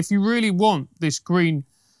doing that. And if you really want this green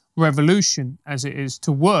revolution, as it is,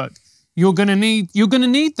 to work, you're going to need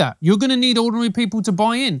that. You're going to need ordinary people to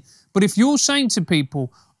buy in. But if you're saying to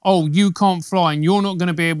people, oh, you can't fly and you're not going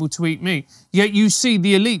to be able to eat meat, yet you see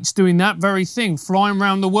the elites doing that very thing, flying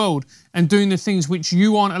around the world and doing the things which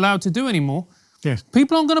you aren't allowed to do anymore, yes,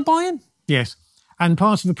 people aren't going to buy in. Yes. And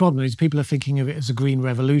part of the problem is people are thinking of it as a green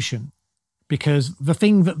revolution, because the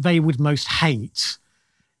thing that they would most hate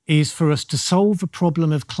is for us to solve the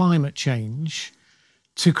problem of climate change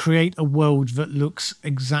to create a world that looks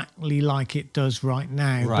exactly like it does right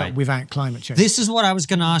now, but without climate change. This is what I was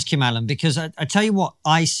going to ask you, Mallen, because I tell you what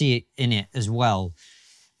I see in it as well.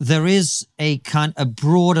 There is a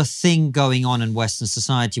broader thing going on in Western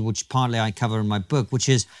society, which partly I cover in my book, which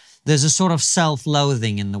is there's a sort of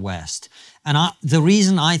self-loathing in the West. And the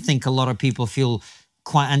reason I think a lot of people feel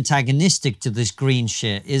quite antagonistic to this green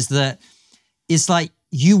shit is that it's like,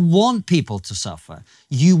 you want people to suffer.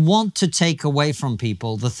 You want to take away from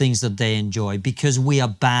people the things that they enjoy because we are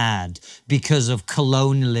bad, because of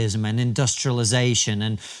colonialism and industrialization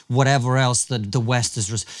and whatever else that the West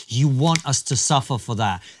is. You want us to suffer for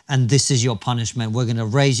that. And this is your punishment. We're going to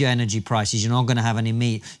raise your energy prices. You're not going to have any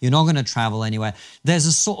meat. You're not going to travel anywhere. There's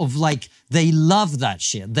a sort of like, they love that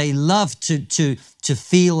shit. They love to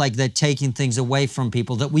feel like they're taking things away from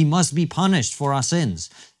people, that we must be punished for our sins.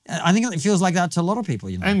 I think it feels like that to a lot of people,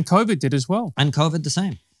 you know. And COVID did as well. And COVID the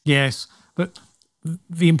same. Yes, but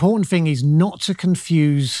the important thing is not to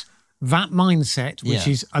confuse that mindset, which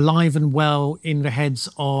is alive and well in the heads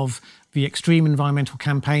of the extreme environmental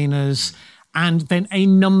campaigners and then a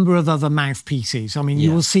number of other mouthpieces. I mean,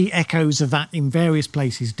 you will see echoes of that in various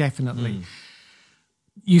places, definitely.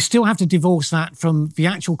 You still have to divorce that from the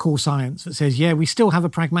actual core science that says, yeah, we still have a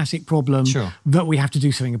pragmatic problem that we have to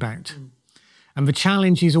do something about. And the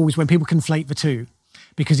challenge is always when people conflate the two,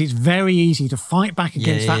 because it's very easy to fight back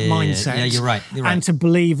against that mindset. Yeah, you're right. And to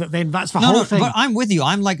believe that then that's the whole thing. But I'm with you.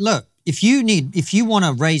 I'm like, look, if you want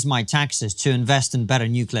to raise my taxes to invest in better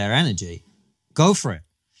nuclear energy, go for it.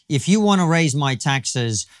 if you want to raise my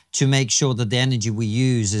taxes to make sure that the energy we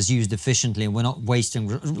use is used efficiently and we're not wasting,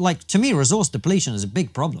 like, to me, resource depletion is a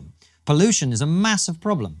big problem. Pollution is a massive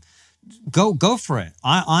problem. Go for it.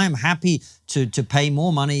 I am happy to pay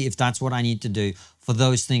more money if that's what I need to do for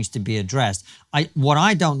those things to be addressed. What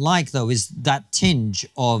I don't like, though, is that tinge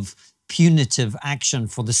of punitive action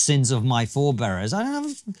for the sins of my forebears. I don't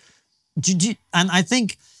know, and I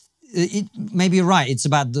think maybe you're right. It's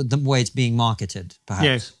about the way it's being marketed, perhaps.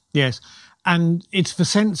 Yes, yes. And it's the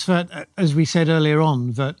sense that, as we said earlier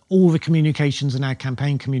on, that all the communications are now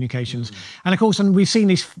campaign communications. And of course, and we've seen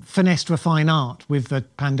this finesse to a fine art with the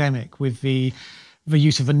pandemic, with the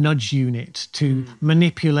use of a nudge unit to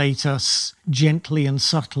manipulate us gently and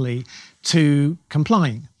subtly to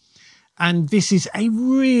complying. And this is a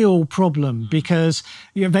real problem because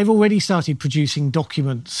they've already started producing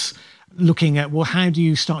documents looking at, well, how do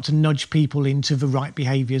you start to nudge people into the right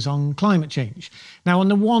behaviours on climate change? Now, on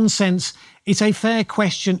the one sense, it's a fair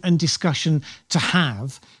question and discussion to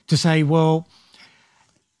have, to say, well,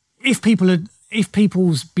 if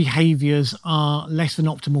people's behaviours are less than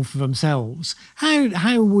optimal for themselves,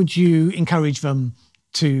 how would you encourage them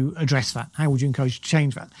to address that? How would you encourage to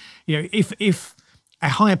change that? If a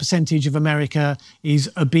higher percentage of America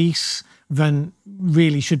is obese than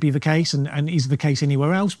really should be the case and is the case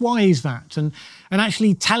anywhere else. Why is that? And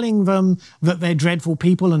actually telling them that they're dreadful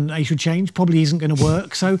people and they should change probably isn't going to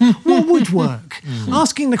work. So what would work?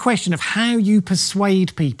 Asking the question of how you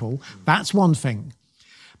persuade people, that's one thing.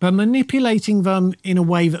 But manipulating them in a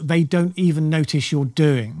way that they don't even notice you're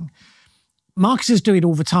doing. Marketers do it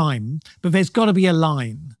all the time, but there's got to be a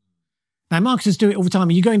line. Now, marketers do it all the time.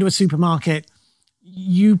 You go into a supermarket,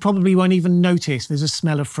 you probably won't even notice there's a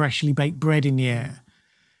smell of freshly baked bread in the air.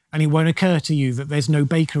 And it won't occur to you that there's no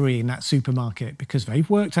bakery in that supermarket because they've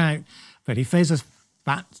worked out that if there's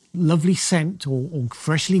that lovely scent or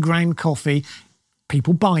freshly ground coffee,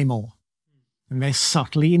 people buy more. And they're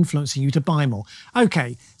subtly influencing you to buy more.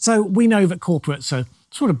 Okay, so we know that corporates are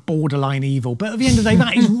sort of borderline evil, but at the end of the day,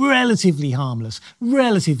 that is relatively harmless,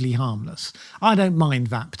 relatively harmless. I don't mind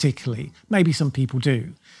that particularly. Maybe some people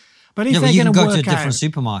do. But if they're you going can to go to a work different out,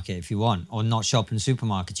 supermarket if you want, or not shop in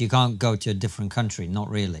supermarkets. You can't go to a different country, not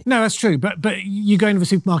really. No, that's true. But you go into the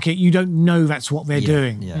supermarket, you don't know that's what they're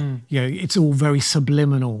doing. Yeah. It's all very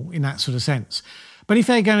subliminal in that sort of sense. But if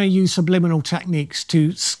they're going to use subliminal techniques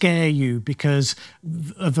to scare you because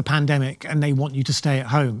of the pandemic and they want you to stay at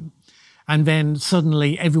home, and then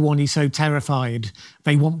suddenly everyone is so terrified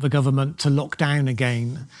they want the government to lock down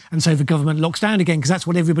again. And so the government locks down again because that's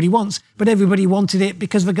what everybody wants. But everybody wanted it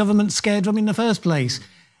because the government scared them in the first place.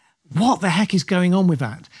 What the heck is going on with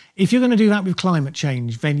that? If you're going to do that with climate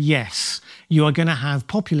change, then yes, you are going to have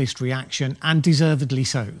populist reaction, and deservedly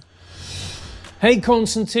so. Hey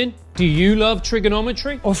Konstantin, do you love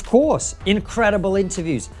trigonometry? Of course, incredible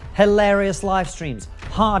interviews, hilarious live streams,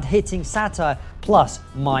 hard-hitting satire, plus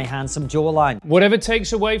my handsome jawline. Whatever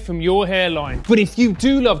takes away from your hairline. But if you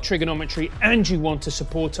do love trigonometry and you want to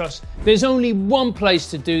support us, there's only one place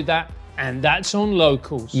to do that, and that's on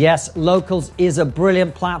Locals. Yes, Locals is a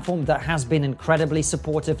brilliant platform that has been incredibly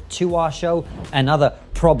supportive to our show and other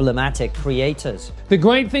problematic creators. The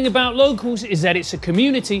great thing about Locals is that it's a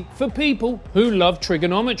community for people who love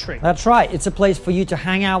trigonometry. That's right, it's a place for you to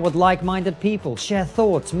hang out with like-minded people, share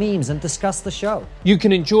thoughts, memes, and discuss the show. You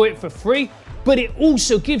can enjoy it for free, but it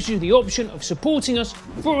also gives you the option of supporting us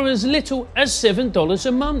for as little as $7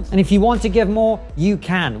 a month. And if you want to give more, you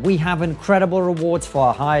can. We have incredible rewards for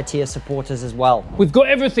our higher tier supporters as well. We've got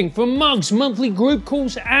everything from mugs, monthly group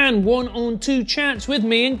calls, and one-on-two chats with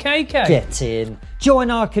me and KK. Get in.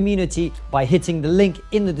 Join our community by hitting the link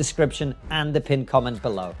in the description and the pinned comment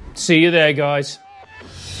below. See you there, guys.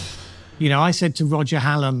 I said to Roger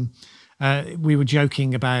Hallam, we were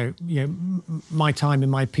joking about my time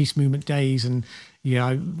in my peace movement days, and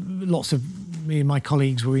lots of me and my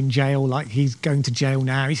colleagues were in jail, like he's going to jail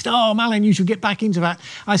now. He said, "Oh, Mallen, you should get back into that."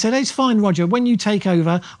 I said, "It's fine, Roger. When you take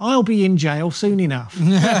over, I'll be in jail soon enough."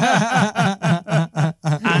 And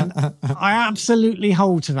I absolutely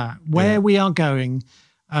hold to that. Where we are going,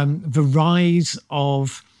 the rise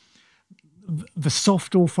of the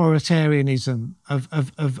soft authoritarianism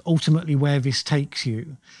of ultimately where this takes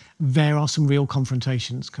you, there are some real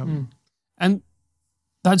confrontations coming. And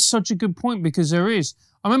that's such a good point, because there is.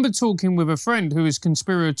 I remember talking with a friend who is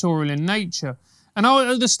conspiratorial in nature, and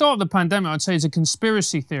at the start of the pandemic, I'd say he's a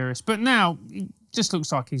conspiracy theorist, but now he just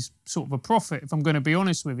looks like he's sort of a prophet, if I'm going to be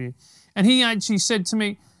honest with you. And he actually said to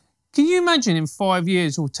me, can you imagine in 5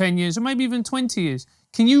 years or 10 years or maybe even 20 years,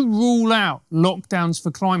 can you rule out lockdowns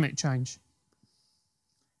for climate change?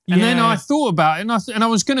 And then I thought about it, and I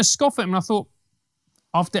was going to scoff at him, and I thought,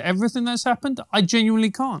 after everything that's happened? I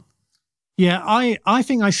genuinely can't. Yeah, I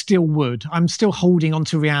think I still would. I'm still holding on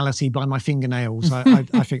to reality by my fingernails. I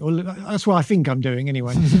think, well, that's what I think I'm doing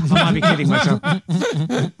anyway. I might be kidding myself.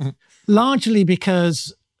 Largely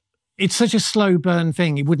because it's such a slow burn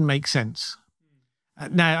thing, it wouldn't make sense.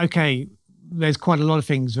 Now, okay, there's quite a lot of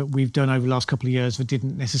things that we've done over the last couple of years that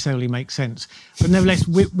didn't necessarily make sense. But nevertheless,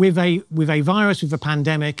 with a virus, with a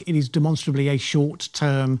pandemic, it is demonstrably a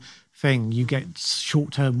short-term thing. You get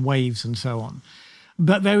short-term waves and so on.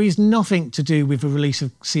 But there is nothing to do with the release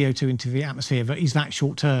of CO2 into the atmosphere that is that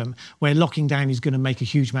short term, where locking down is going to make a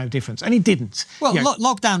huge amount of difference. And it didn't. Well,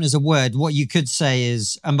 lockdown is a word. What you could say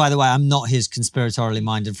is, and by the way, I'm not his conspiratorially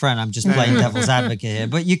minded friend. I'm just playing devil's advocate here.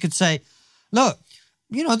 But you could say, look,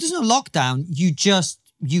 you know, there's no lockdown.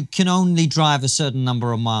 You can only drive a certain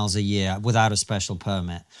number of miles a year without a special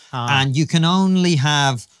permit. And you can only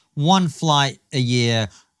have one flight a year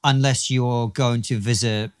unless you're going to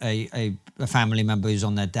visit a family member who's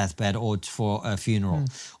on their deathbed or for a funeral.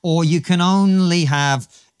 Or you can only have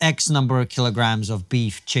X number of kilograms of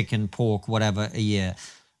beef, chicken, pork, whatever a year.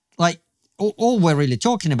 Like, all we're really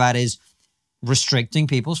talking about is restricting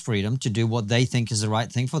people's freedom to do what they think is the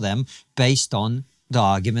right thing for them based on the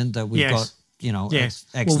argument that we've got, you know, X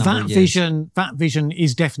number of years. That vision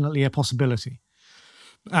is definitely a possibility.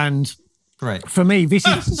 And great. For me, this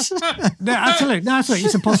is absolutely.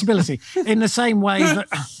 It's a possibility. In the same way that,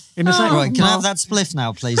 right, can I have that spliff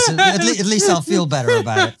now, please? At least I'll feel better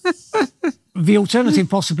about it. The alternative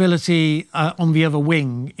possibility on the other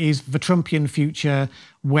wing is the Trumpian future,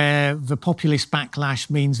 where the populist backlash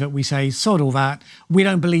means that we say, sod all that, we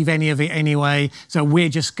don't believe any of it anyway, so we're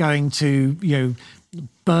just going to, you know,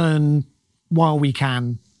 burn while we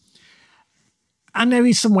can. And there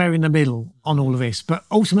is somewhere in the middle on all of this. But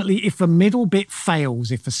ultimately, if the middle bit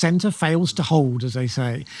fails, if the centre fails to hold, as they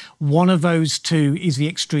say, one of those two is the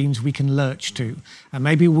extremes we can lurch to. And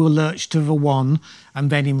maybe we'll lurch to the one, and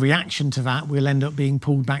then in reaction to that, we'll end up being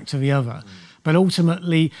pulled back to the other. But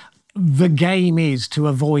ultimately, the game is to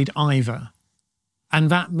avoid either. And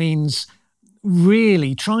that means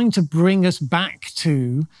really trying to bring us back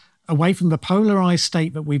to, away from the polarised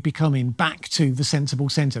state that we've become in, back to the sensible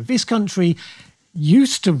centre. This country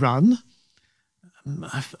used to run,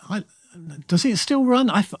 does it still run?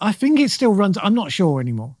 I think it still runs, I'm not sure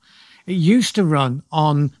anymore. It used to run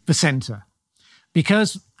on the centre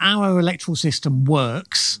because our electoral system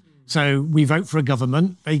works. So we vote for a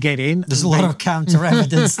government, they get in. There's a lot of counter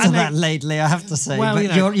evidence to that lately, I have to say. Well, but you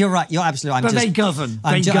know, you're right, you're absolutely right. They govern.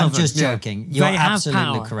 I'm just joking. You're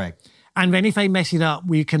absolutely correct. And then if they mess it up,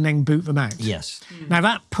 we can then boot them out. Yes. Now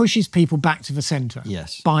that pushes people back to the centre.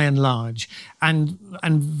 Yes. By and large. And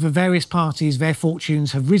the various parties, their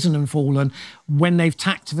fortunes have risen and fallen when they've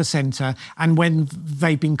tacked to the centre and when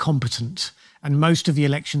they've been competent. And most of the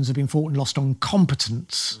elections have been fought and lost on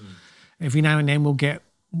competence. Every now and then we'll get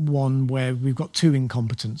one where we've got two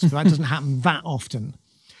incompetents. But that doesn't happen that often.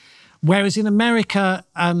 Whereas in America,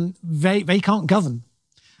 they can't govern.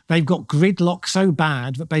 They've got gridlock so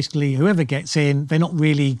bad that basically whoever gets in, they're not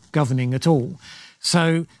really governing at all.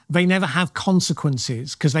 So they never have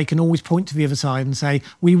consequences because they can always point to the other side and say,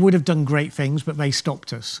 we would have done great things, but they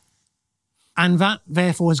stopped us. And that,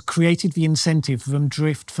 therefore, has created the incentive for them to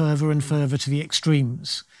drift further and further to the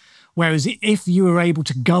extremes. Whereas if you were able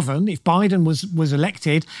to govern, if Biden was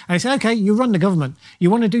elected, and they say, OK, you run the government. You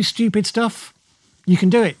want to do stupid stuff? You can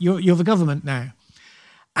do it. You're the government now.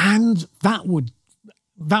 And that would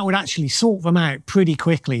actually sort them out pretty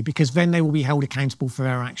quickly because then they will be held accountable for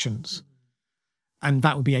their actions. And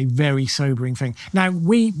that would be a very sobering thing. Now,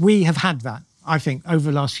 we have had that, I think,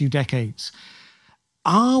 over the last few decades.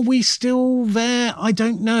 Are we still there? I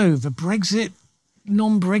don't know. The Brexit,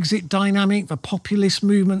 non-Brexit dynamic, the populist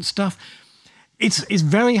movement stuff, it's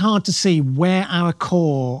very hard to see where our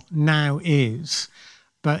core now is.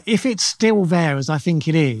 But if it's still there, as I think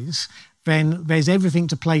it is, then there's everything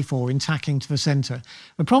to play for in tacking to the centre.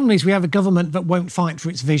 The problem is we have a government that won't fight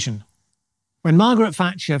for its vision. When Margaret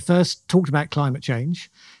Thatcher first talked about climate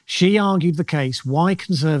change, she argued the case why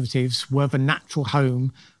Conservatives were the natural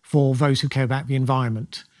home for those who care about the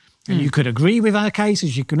environment. And you could agree with her case,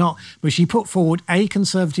 as you could not, but she put forward a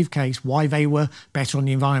Conservative case why they were better on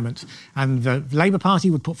the environment. And the Labour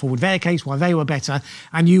Party would put forward their case why they were better,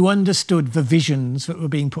 and you understood the visions that were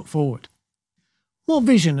being put forward. What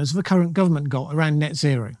vision has the current government got around net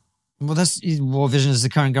zero? Well, what vision has the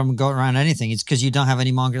current government got around anything? It's because you don't have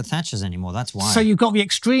any Margaret Thatchers anymore, that's why. So you've got the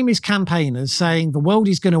extremist campaigners saying the world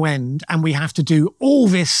is going to end and we have to do all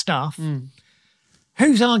this stuff.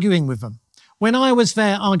 Who's arguing with them? When I was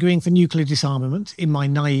there arguing for nuclear disarmament in my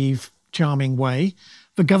naive, charming way,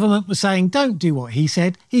 The government was saying, don't do what he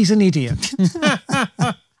said. He's an idiot.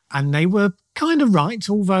 And they were kind of right,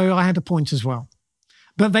 although I had a point as well.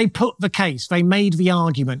 But they put the case, they made the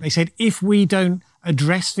argument. They said, if we don't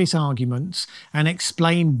address this argument and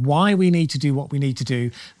explain why we need to do what we need to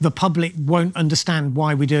do, the public won't understand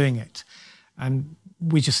why we're doing it. And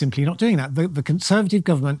we're just simply not doing that. The Conservative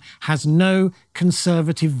government has no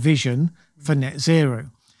conservative vision for net zero.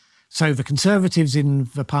 So the Conservatives in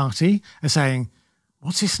the party are saying,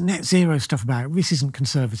 what's this net zero stuff about? This isn't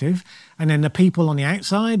conservative. And then the people on the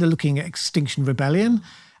outside are looking at Extinction Rebellion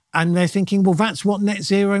and they're thinking, well, that's what net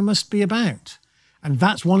zero must be about. And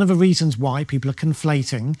that's one of the reasons why people are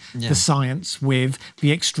conflating the science with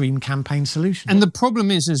the extreme campaign solution. And the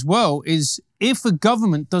problem is as well, is if a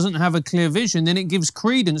government doesn't have a clear vision, then it gives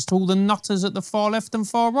credence to all the nutters at the far left and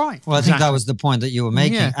far right. Well, I think that was the point that you were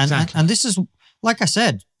making. Yeah, and this is, like I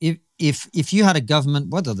said, if you had a government,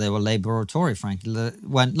 whether they were Labour or Tory, frankly, that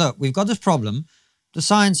went, look, we've got this problem. The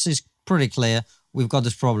science is pretty clear. We've got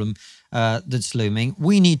this problem that's looming.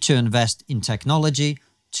 We need to invest in technology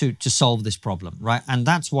to solve this problem, right? And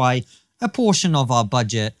that's why a portion of our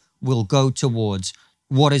budget will go towards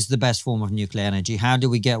what is the best form of nuclear energy? How do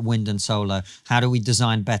we get wind and solar? How do we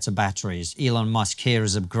design better batteries? Elon Musk here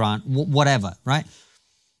is a grant, whatever, right?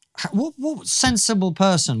 What sensible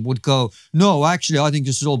person would go, no, actually, I think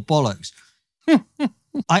this is all bollocks?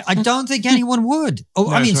 I don't think anyone would. Oh, no,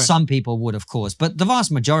 I mean, some people would, of course, but the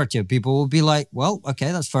vast majority of people would be like, well,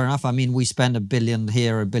 okay, that's fair enough. I mean, we spend $1 billion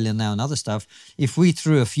here, $1 billion there on other stuff. If we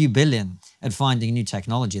threw a few billion at finding new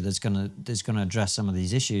technology that's gonna address some of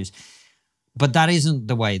these issues, but that isn't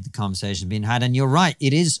the way the conversation is being had. And you're right,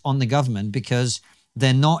 it is on the government because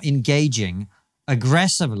they're not engaging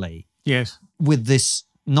aggressively with this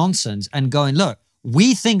nonsense and going, look,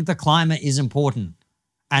 we think the climate is important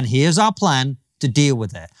and here's our plan to deal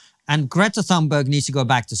with it. And Greta Thunberg needs to go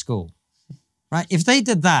back to school, right? If they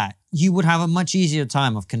did that, you would have a much easier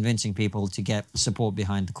time of convincing people to get support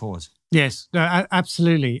behind the cause. Yes,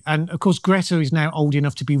 absolutely. And of course, Greta is now old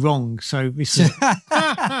enough to be wrong. So this is,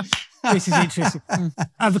 this is interesting.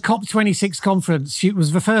 At the COP26 conference, it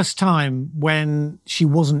was the first time when she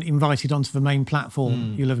wasn't invited onto the main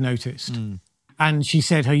platform, you'll have noticed. And she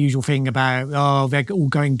said her usual thing about, oh, they're all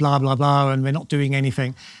going blah, blah, blah, and they're not doing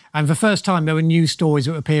anything. And for the first time, there were news stories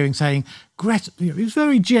that were appearing saying, Greta, it was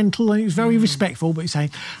very gentle and it was very respectful, but he's saying,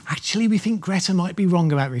 actually, we think Greta might be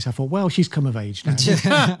wrong about this. I thought, well, she's come of age now.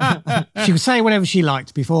 She could say whatever she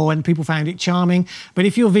liked before and people found it charming. But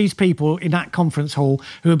if you're these people in that conference hall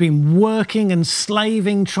who have been working and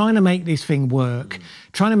slaving, trying to make this thing work,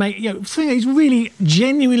 trying to make, it's really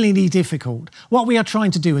genuinely difficult. What we are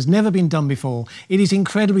trying to do has never been done before. It is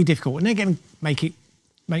incredibly difficult. And they're going to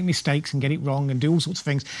make mistakes and get it wrong and do all sorts of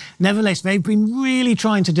things. Nevertheless, they've been really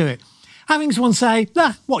trying to do it. Having someone say,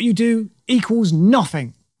 what you do equals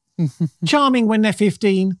nothing. Charming when they're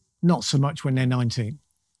 15, not so much when they're 19.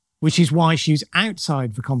 Which is why she's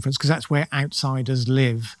outside the conference, because that's where outsiders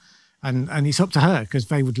live. And it's up to her, because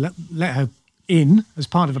they would let her in as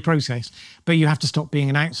part of the process. But you have to stop being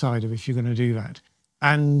an outsider if you're going to do that.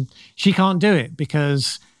 And she can't do it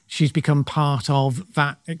because she's become part of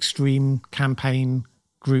that extreme campaign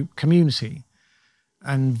group community.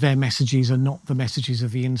 And their messages are not the messages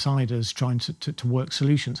of the insiders trying to work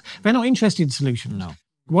solutions. They're not interested in solutions. No.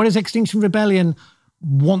 What does Extinction Rebellion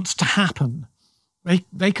wants to happen?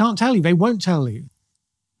 They can't tell you. They won't tell you.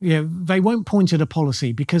 They won't point at a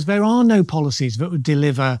policy because there are no policies that would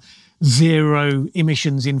deliver zero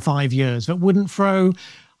emissions in 5 years, that wouldn't throw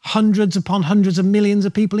hundreds upon hundreds of millions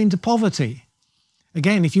of people into poverty.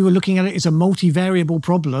 Again, if you were looking at it as a multivariable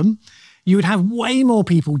problem, you would have way more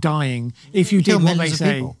people dying if you did what they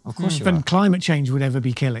say of course than climate change would ever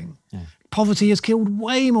be killing. Yeah. Poverty has killed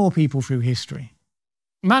way more people through history.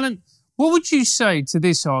 Mallen, what would you say to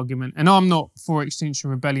this argument? And I'm not for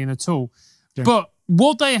Extinction Rebellion at all, but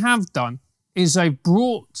what they have done is they've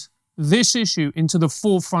brought this issue into the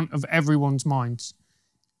forefront of everyone's minds.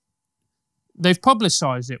 They've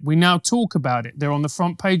publicised it. We now talk about it. They're on the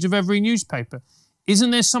front page of every newspaper.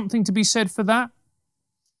 Isn't there something to be said for that?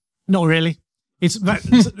 Not really.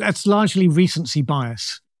 That's largely recency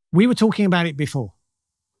bias. We were talking about it before.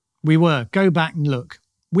 Go back and look.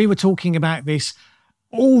 We were talking about this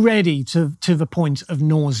already to the point of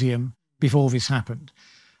nauseam before this happened.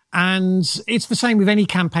 And it's the same with any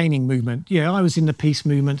campaigning movement. I was in the peace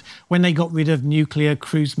movement when they got rid of nuclear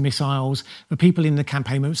cruise missiles. The people in the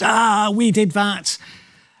campaign movement, we did that.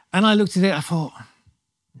 And I looked at it, I thought,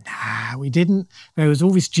 Nah, we didn't. There was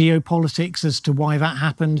all this geopolitics as to why that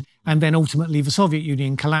happened. And then ultimately the Soviet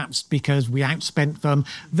Union collapsed because we outspent them.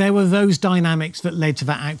 There were those dynamics that led to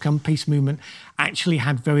that outcome. Peace movement actually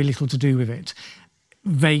had very little to do with it.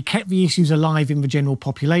 They kept the issues alive in the general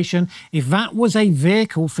population. If that was a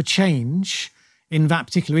vehicle for change in that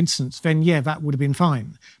particular instance, then yeah, that would have been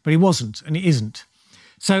fine. But it wasn't, and it isn't.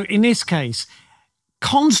 So in this case,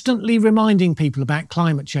 constantly reminding people about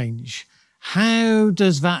climate change, how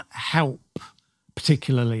does that help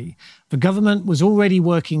particularly? The government was already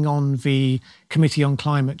working on the Committee on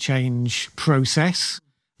Climate Change process.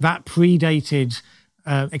 That predated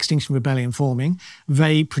Extinction Rebellion forming.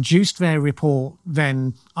 They produced their report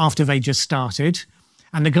then after they just started.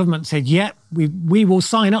 And the government said, yeah, we will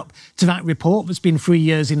sign up to that report that's been 3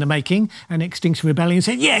 years in the making. And Extinction Rebellion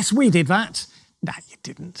said, yes, we did that. No, you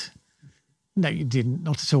didn't. No, you didn't,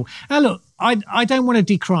 not at all. Now, look, I don't want to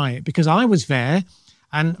decry it because I was there,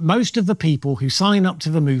 and most of the people who sign up to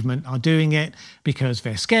the movement are doing it because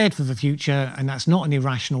they're scared for the future, and that's not an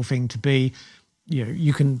irrational thing to be. You know,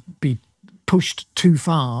 you can be pushed too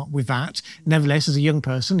far with that. Nevertheless, as a young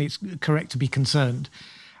person, it's correct to be concerned.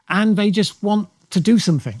 And they just want to do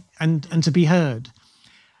something and to be heard.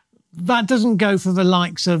 That doesn't go for the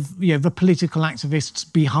likes of, you know, the political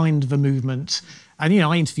activists behind the movement. And, you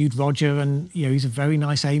know, I interviewed Roger and, you know, he's a very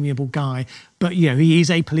nice, amiable guy. But, you know, he is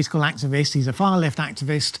a political activist. He's a far-left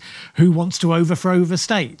activist who wants to overthrow the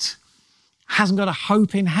state. Hasn't got a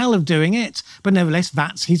hope in hell of doing it. But nevertheless,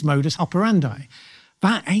 that's his modus operandi.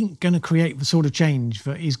 That ain't going to create the sort of change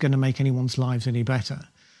that is going to make anyone's lives any better.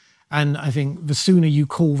 And I think the sooner you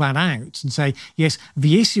call that out and say, yes,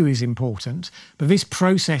 the issue is important, but this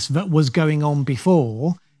process that was going on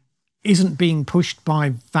before isn't being pushed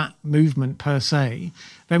by that movement per se,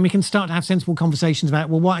 then we can start to have sensible conversations about,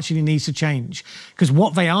 well, what actually needs to change? Because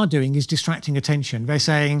what they are doing is distracting attention. They're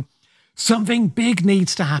saying something big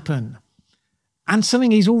needs to happen. And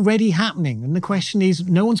something is already happening. And the question is,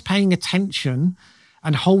 no one's paying attention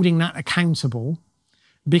and holding that accountable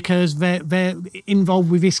because they're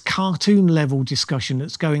involved with this cartoon level discussion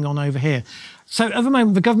that's going on over here. So at the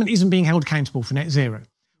moment, the government isn't being held accountable for net zero.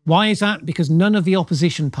 Why is that? Because none of the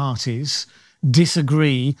opposition parties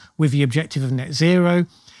disagree with the objective of net zero.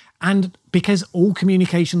 And because all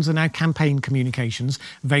communications are now campaign communications,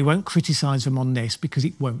 they won't criticise them on this because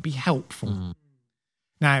it won't be helpful. Mm.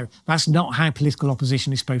 Now, that's not how political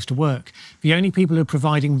opposition is supposed to work. The only people who are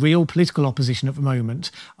providing real political opposition at the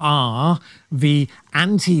moment are the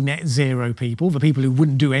anti-net zero people, the people who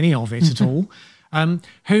wouldn't do any of it at all,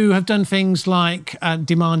 who have done things like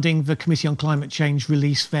demanding the Committee on Climate Change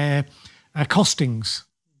release their costings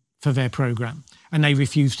for their programme. And they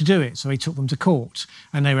refused to do it, so they took them to court.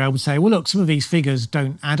 And they were able to say, well, look, some of these figures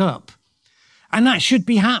don't add up. And that should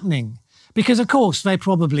be happening because, of course, they're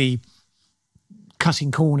probably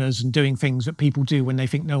cutting corners and doing things that people do when they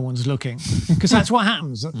think no one's looking. Because that's what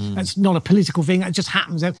happens. That's not a political thing. It just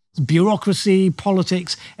happens. It's bureaucracy,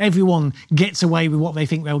 politics. Everyone gets away with what they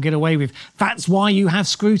think they'll get away with. That's why you have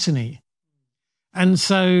scrutiny. And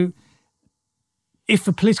so if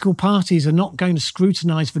the political parties are not going to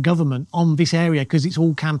scrutinise the government on this area because it's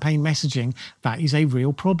all campaign messaging, that is a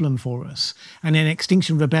real problem for us. And then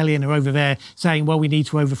Extinction Rebellion are over there saying, well, we need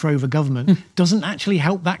to overthrow the government, doesn't actually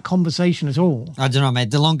help that conversation at all. I don't know,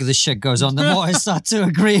 mate. The longer this shit goes on, the more I start to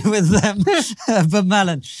agree with them. But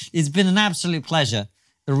Mallen, it's been an absolute pleasure,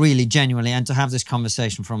 really, genuinely, and to have this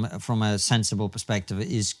conversation from a sensible perspective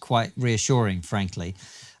is quite reassuring, frankly.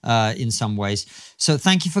 In some ways. So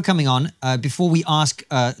thank you for coming on. Before we ask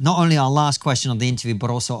not only our last question on the interview, but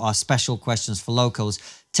also our special questions for locals,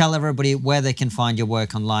 tell everybody where they can find your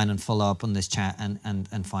work online and follow up on this chat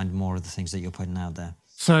and find more of the things that you're putting out there.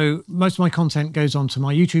 So most of my content goes onto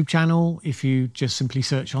my YouTube channel. If you just simply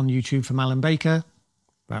search on YouTube for Mallen Baker,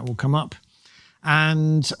 that will come up.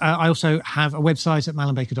 And I also have a website at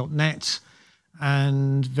mallenbaker.net.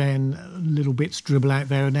 And then little bits dribble out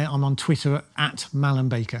there and there. I'm on Twitter at Mallen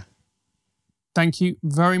Baker. Thank you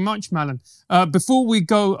very much, Mallen. Before we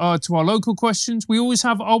go to our local questions, we always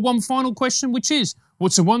have our one final question, which is,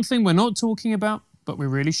 what's the one thing we're not talking about, but we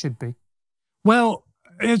really should be? Well,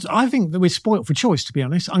 I think that we're spoilt for choice, to be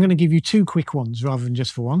honest. I'm going to give you two quick ones rather than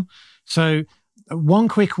just for one. So one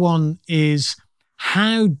quick one is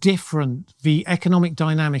how different the economic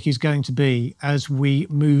dynamic is going to be as we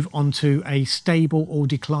move onto a stable or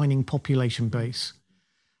declining population base.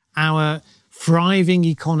 Our thriving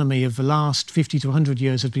economy of the last 50 to 100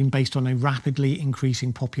 years has been based on a rapidly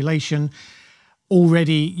increasing population.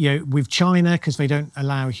 already, with China, because they don't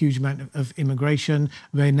allow a huge amount of immigration,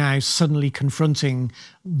 they're now suddenly confronting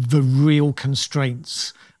the real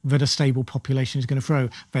constraints that a stable population is going to throw.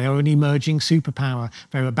 They are an emerging superpower.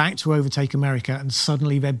 They're about to overtake America, and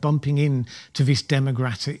suddenly they're bumping into this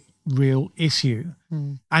demographic real issue.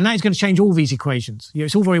 And that is going to change all these equations.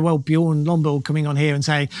 It's all very well Bjorn Lomborg coming on here and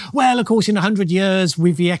saying, well, of course, in 100 years,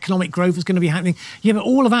 with the economic growth that's going to be happening. Yeah, but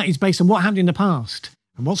all of that is based on what happened in the past.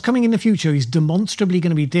 And what's coming in the future is demonstrably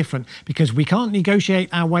going to be different, because we can't negotiate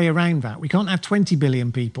our way around that. We can't have 20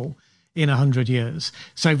 billion people in 100 years.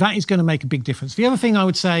 So that is going to make a big difference. The other thing I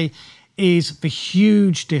would say is the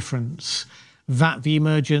huge difference that the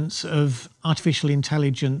emergence of artificial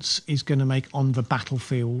intelligence is going to make on the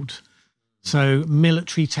battlefield. So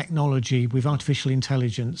military technology with artificial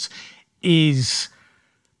intelligence is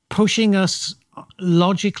pushing us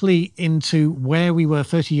logically into where we were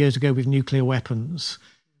 30 years ago with nuclear weapons.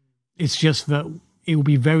 It's just that it will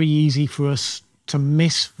be very easy for us to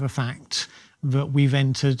miss the fact that we've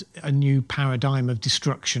entered a new paradigm of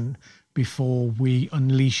destruction before we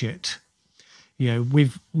unleash it.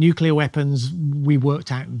 With nuclear weapons, we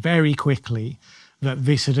worked out very quickly that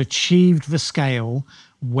this had achieved the scale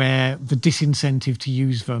where the disincentive to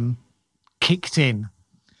use them kicked in.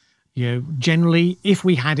 Generally, if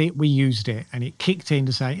we had it, we used it, and it kicked in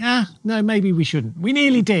to say, no, maybe we shouldn't. We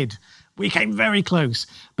nearly did. We came very close,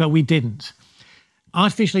 but we didn't.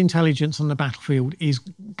 Artificial intelligence on the battlefield is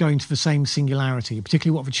going to the same singularity,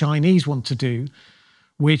 particularly what the Chinese want to do,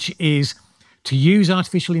 which is to use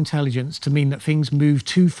artificial intelligence to mean that things move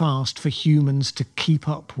too fast for humans to keep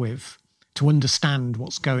up with, to understand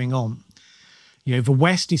what's going on. The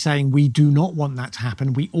West is saying we do not want that to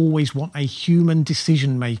happen. We always want a human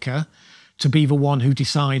decision maker to be the one who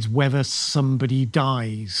decides whether somebody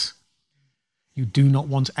dies. You do not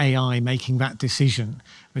want AI making that decision.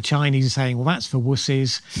 The Chinese are saying, well, that's for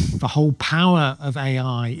wussies. The whole power of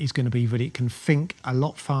AI is going to be that it can think a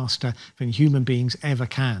lot faster than human beings ever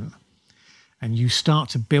can. And you start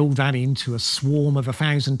to build that into a swarm of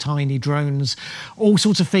 1,000 tiny drones, all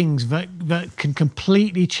sorts of things that can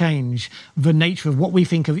completely change the nature of what we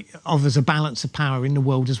think of as a balance of power in the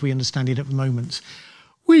world as we understand it at the moment.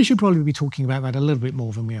 We should probably be talking about that a little bit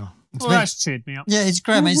more than we are. Well, that's cheered me up. Yeah, it's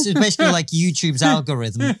great. I mean, it's basically like YouTube's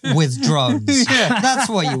algorithm with drones. Yeah. That's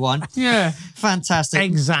what you want. Yeah. Fantastic.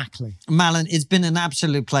 Exactly. Mallen, it's been an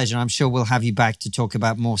absolute pleasure. I'm sure we'll have you back to talk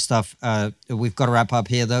about more stuff. We've got to wrap up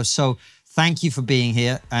here, though. So thank you for being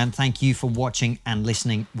here, and thank you for watching and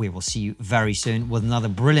listening. We will see you very soon with another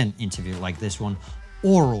brilliant interview like this one,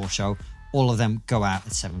 or a Raw show. All of them go out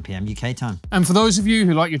at 7 p.m. UK time. And for those of you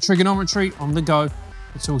who like your trigonometry on the go,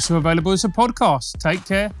 it's also available as a podcast. Take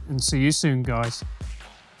care and see you soon, guys.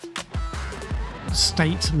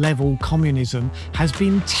 State-level communism has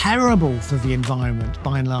been terrible for the environment,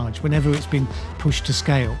 by and large, whenever it's been pushed to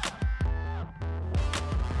scale.